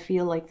 which I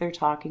feel like they're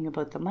talking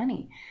about the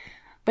money.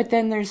 But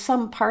then there's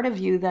some part of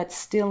you that's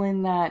still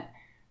in that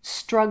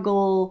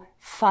struggle,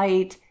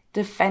 fight,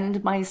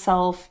 defend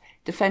myself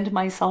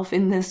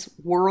in this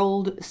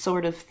world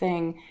sort of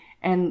thing.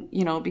 And,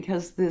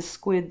 because this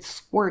squid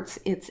squirts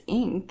its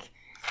ink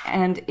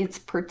and it's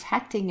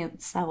protecting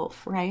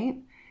itself, right?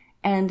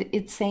 And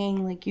it's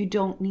saying, like, you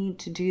don't need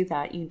to do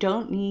that. You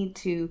don't need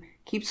to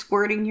keep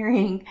squirting your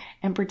ink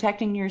and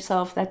protecting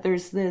yourself, that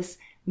there's this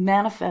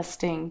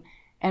manifesting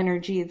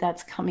energy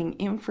that's coming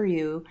in for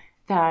you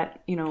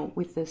that,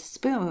 with this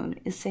spoon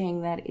is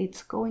saying that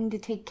it's going to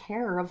take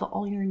care of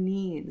all your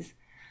needs.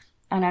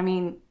 And I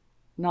mean,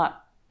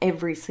 not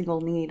every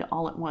single need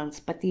all at once,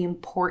 but the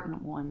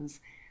important ones,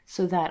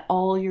 so that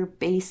all your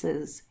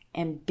bases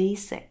and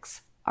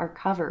basics are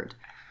covered.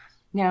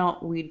 Now,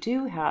 we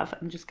do have,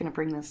 I'm just going to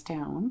bring this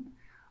down.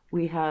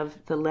 We have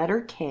the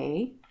letter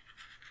K,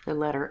 the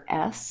letter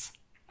S,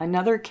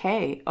 another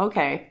K.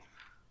 Okay,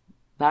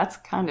 that's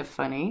kind of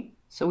funny.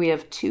 So we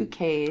have two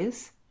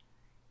Ks,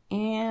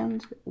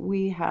 and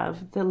we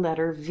have the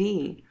letter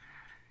V.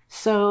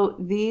 So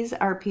these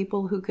are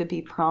people who could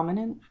be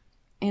prominent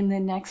in the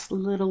next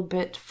little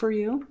bit for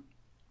you.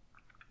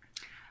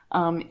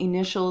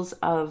 Initials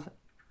of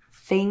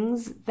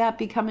things that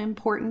become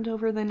important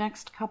over the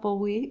next couple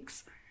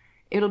weeks.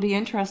 It'll be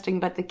interesting,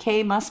 but the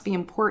K must be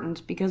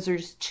important because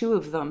there's two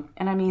of them.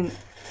 And I mean,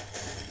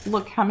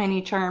 look how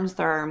many charms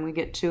there are, and we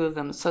get two of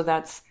them. So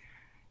that's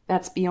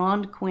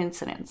beyond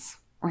coincidence,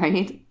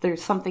 right?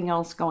 There's something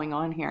else going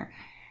on here.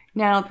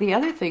 Now, the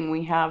other thing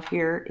we have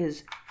here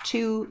is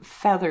two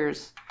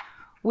feathers,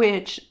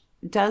 which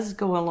does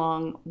go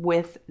along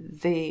with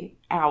the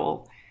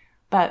owl.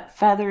 But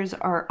feathers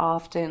are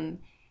often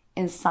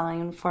a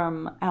sign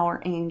from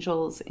our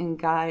angels and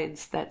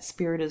guides that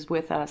spirit is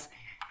with us.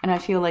 And I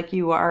feel like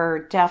you are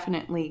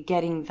definitely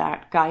getting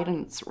that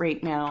guidance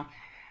right now.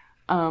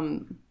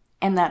 And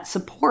that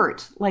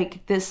support,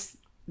 like this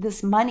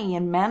money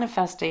and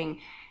manifesting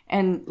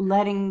and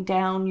letting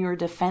down your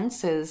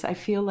defenses. I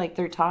feel like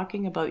they're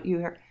talking about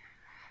you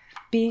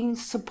being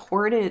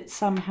supported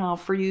somehow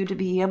for you to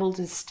be able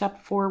to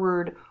step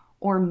forward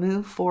or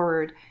move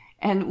forward.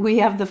 And we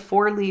have the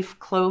 4-leaf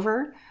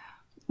clover,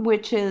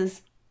 which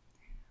is,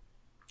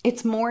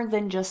 it's more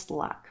than just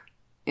luck,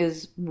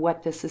 is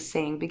what this is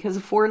saying. Because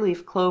a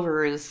 4-leaf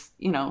clover is,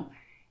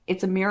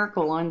 it's a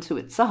miracle unto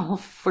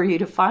itself for you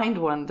to find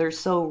one. They're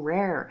so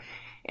rare.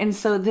 And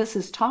so this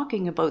is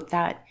talking about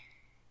that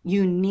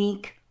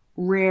unique,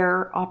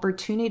 rare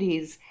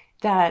opportunities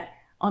that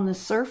on the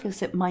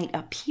surface it might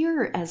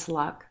appear as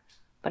luck,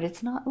 but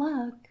it's not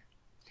luck.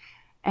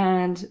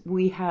 And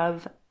we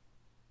have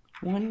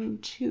 1,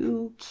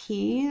 2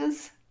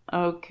 keys.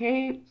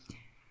 Okay.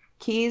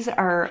 Keys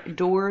are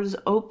doors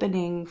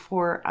opening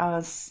for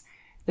us.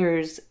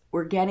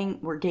 We're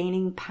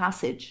gaining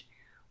passage.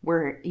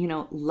 We're,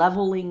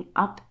 leveling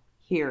up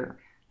here.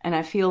 And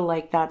I feel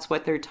like that's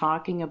what they're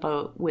talking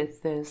about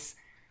with this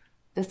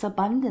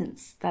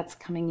abundance that's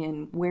coming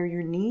in, where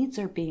your needs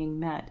are being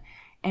met.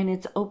 And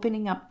it's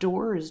opening up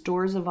doors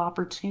of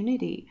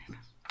opportunity,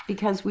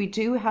 because we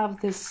do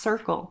have this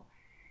circle,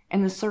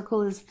 and the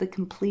circle is the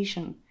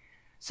completion.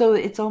 So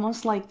it's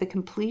almost like the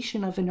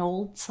completion of an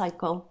old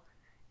cycle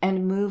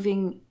and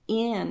moving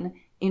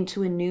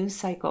into a new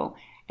cycle.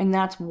 And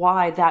that's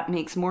why that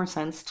makes more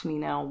sense to me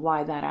now,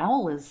 why that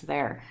owl is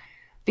there.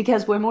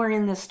 Because when we're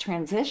in this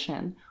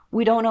transition,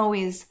 we don't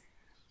always,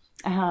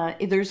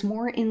 there's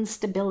more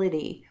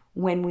instability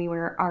when we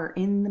are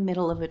in the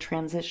middle of a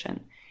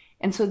transition.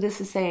 And so this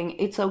is saying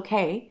it's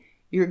okay.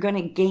 You're going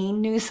to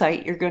gain new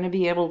sight. You're going to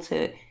be able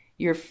to,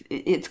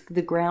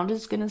 the ground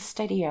is going to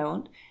steady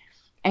out,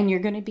 and you're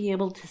going to be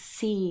able to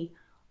see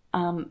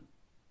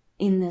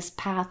in this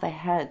path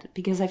ahead.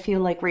 Because I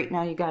feel like right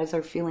now you guys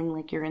are feeling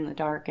like you're in the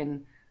dark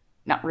and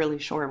not really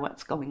sure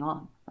what's going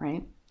on,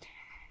 right?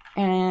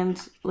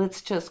 And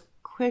let's just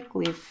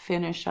quickly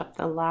finish up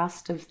the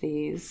last of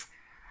these.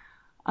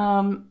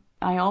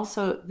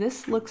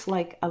 This looks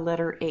like a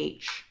letter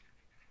H.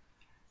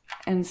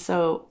 And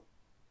so,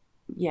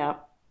 it's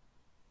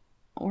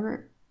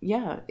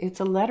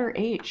a letter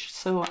H.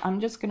 So I'm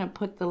just going to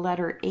put the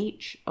letter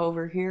H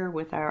over here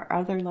with our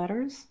other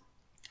letters.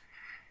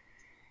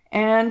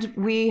 And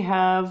we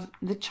have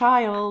the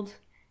child.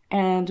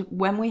 And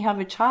when we have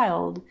a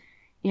child,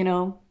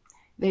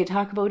 they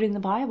talk about in the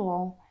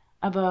Bible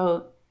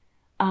about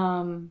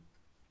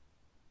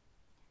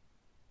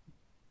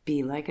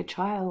be like a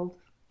child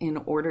in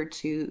order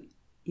to,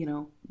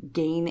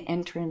 gain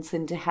entrance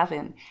into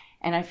heaven.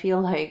 And I feel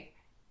like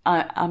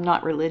I'm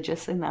not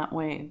religious in that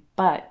way,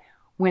 but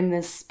when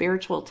this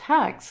spiritual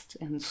text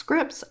and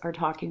scripts are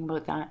talking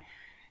about that,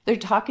 they're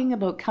talking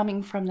about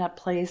coming from that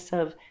place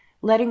of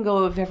letting go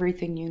of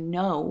everything you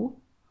know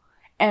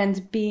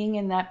and being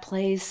in that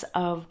place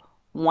of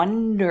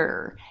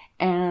wonder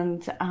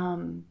and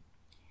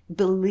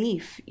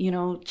belief.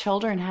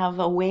 Children have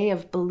a way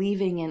of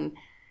believing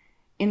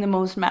in the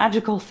most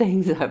magical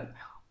things that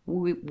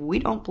we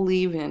don't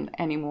believe in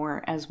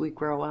anymore as we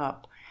grow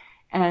up.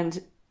 And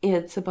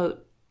it's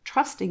about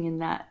trusting in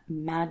that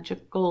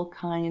magical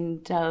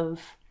kind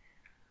of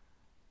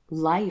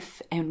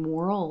life and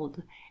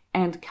world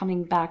and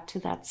coming back to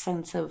that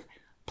sense of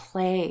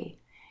play.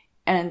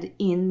 And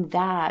in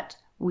that,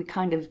 we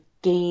kind of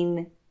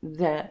gain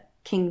the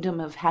kingdom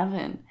of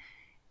heaven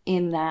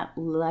in that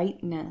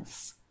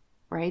lightness,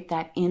 right?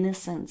 That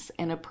innocence,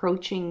 and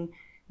approaching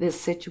this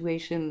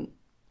situation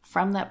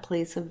from that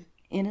place of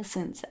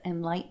innocence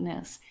and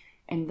lightness.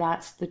 And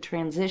that's the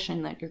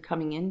transition that you're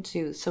coming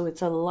into. So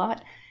it's a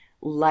lot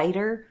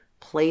lighter,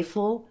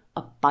 playful,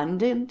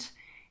 abundant.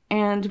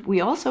 And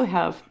we also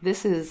have,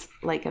 this is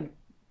like a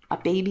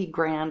baby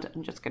grand,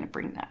 I'm just going to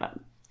bring that up.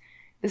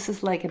 This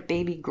is like a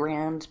baby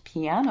grand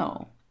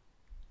piano.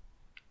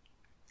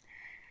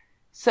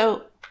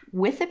 So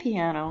with a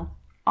piano,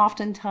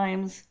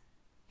 oftentimes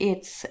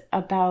it's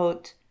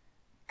about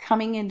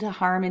coming into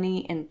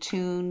harmony and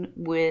tune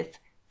with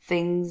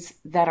things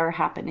that are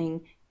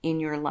happening in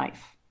your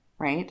life,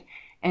 right?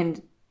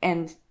 And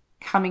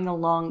coming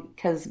along,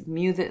 because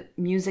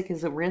music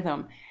is a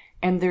rhythm,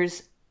 and there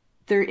is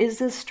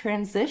this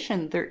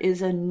transition. There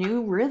is a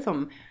new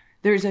rhythm.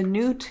 There's a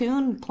new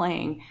tune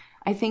playing.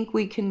 I think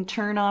we can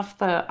turn off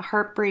the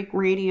Heartbreak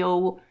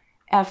Radio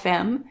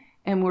FM,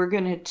 and we're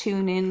going to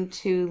tune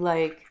into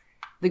like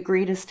the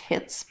greatest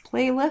hits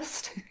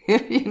playlist,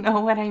 if you know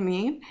what I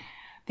mean,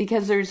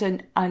 because there's a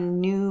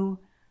new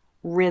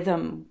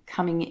rhythm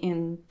coming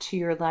into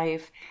your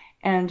life.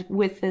 And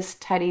with this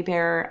teddy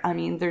bear, I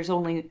mean, there's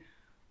only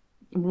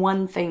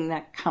one thing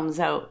that comes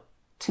out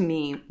to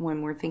me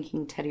when we're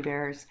thinking teddy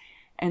bears,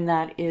 and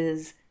that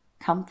is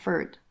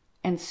comfort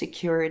and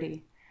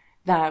security.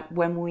 That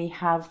when we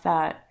have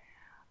that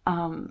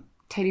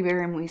teddy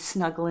bear and we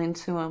snuggle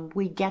into him,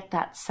 we get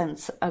that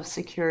sense of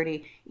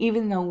security,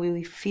 even though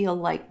we feel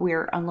like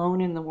we're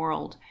alone in the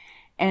world.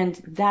 And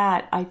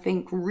that, I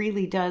think,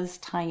 really does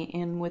tie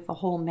in with the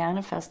whole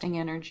manifesting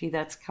energy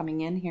that's coming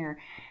in here.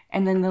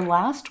 And then the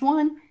last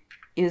one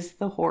is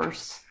the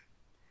horse.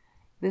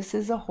 This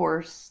is a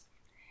horse.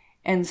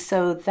 And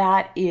so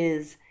that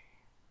is,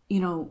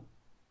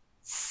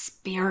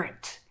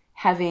 spirit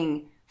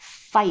having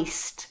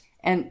feist.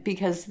 And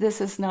because this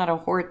is not a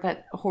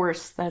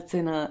horse that's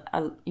in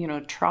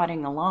a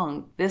trotting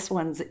along. This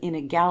one's in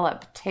a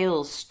gallop,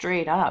 tail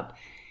straight up.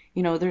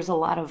 There's a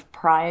lot of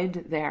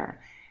pride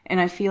there. And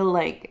I feel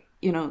like,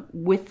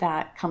 with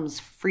that comes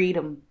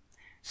freedom.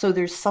 So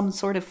there's some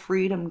sort of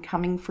freedom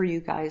coming for you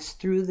guys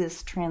through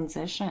this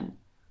transition.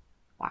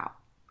 Wow.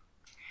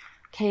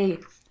 Okay.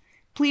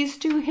 Please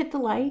do hit the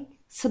like,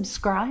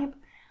 subscribe.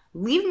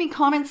 Leave me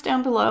comments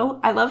down below.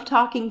 I love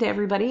talking to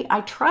everybody.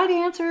 I try to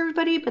answer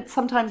everybody, but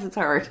sometimes it's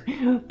hard.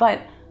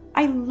 But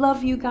I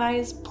love you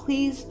guys.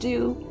 Please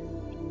do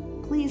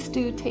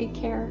take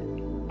care.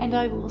 And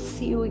I will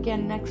see you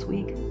again next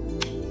week.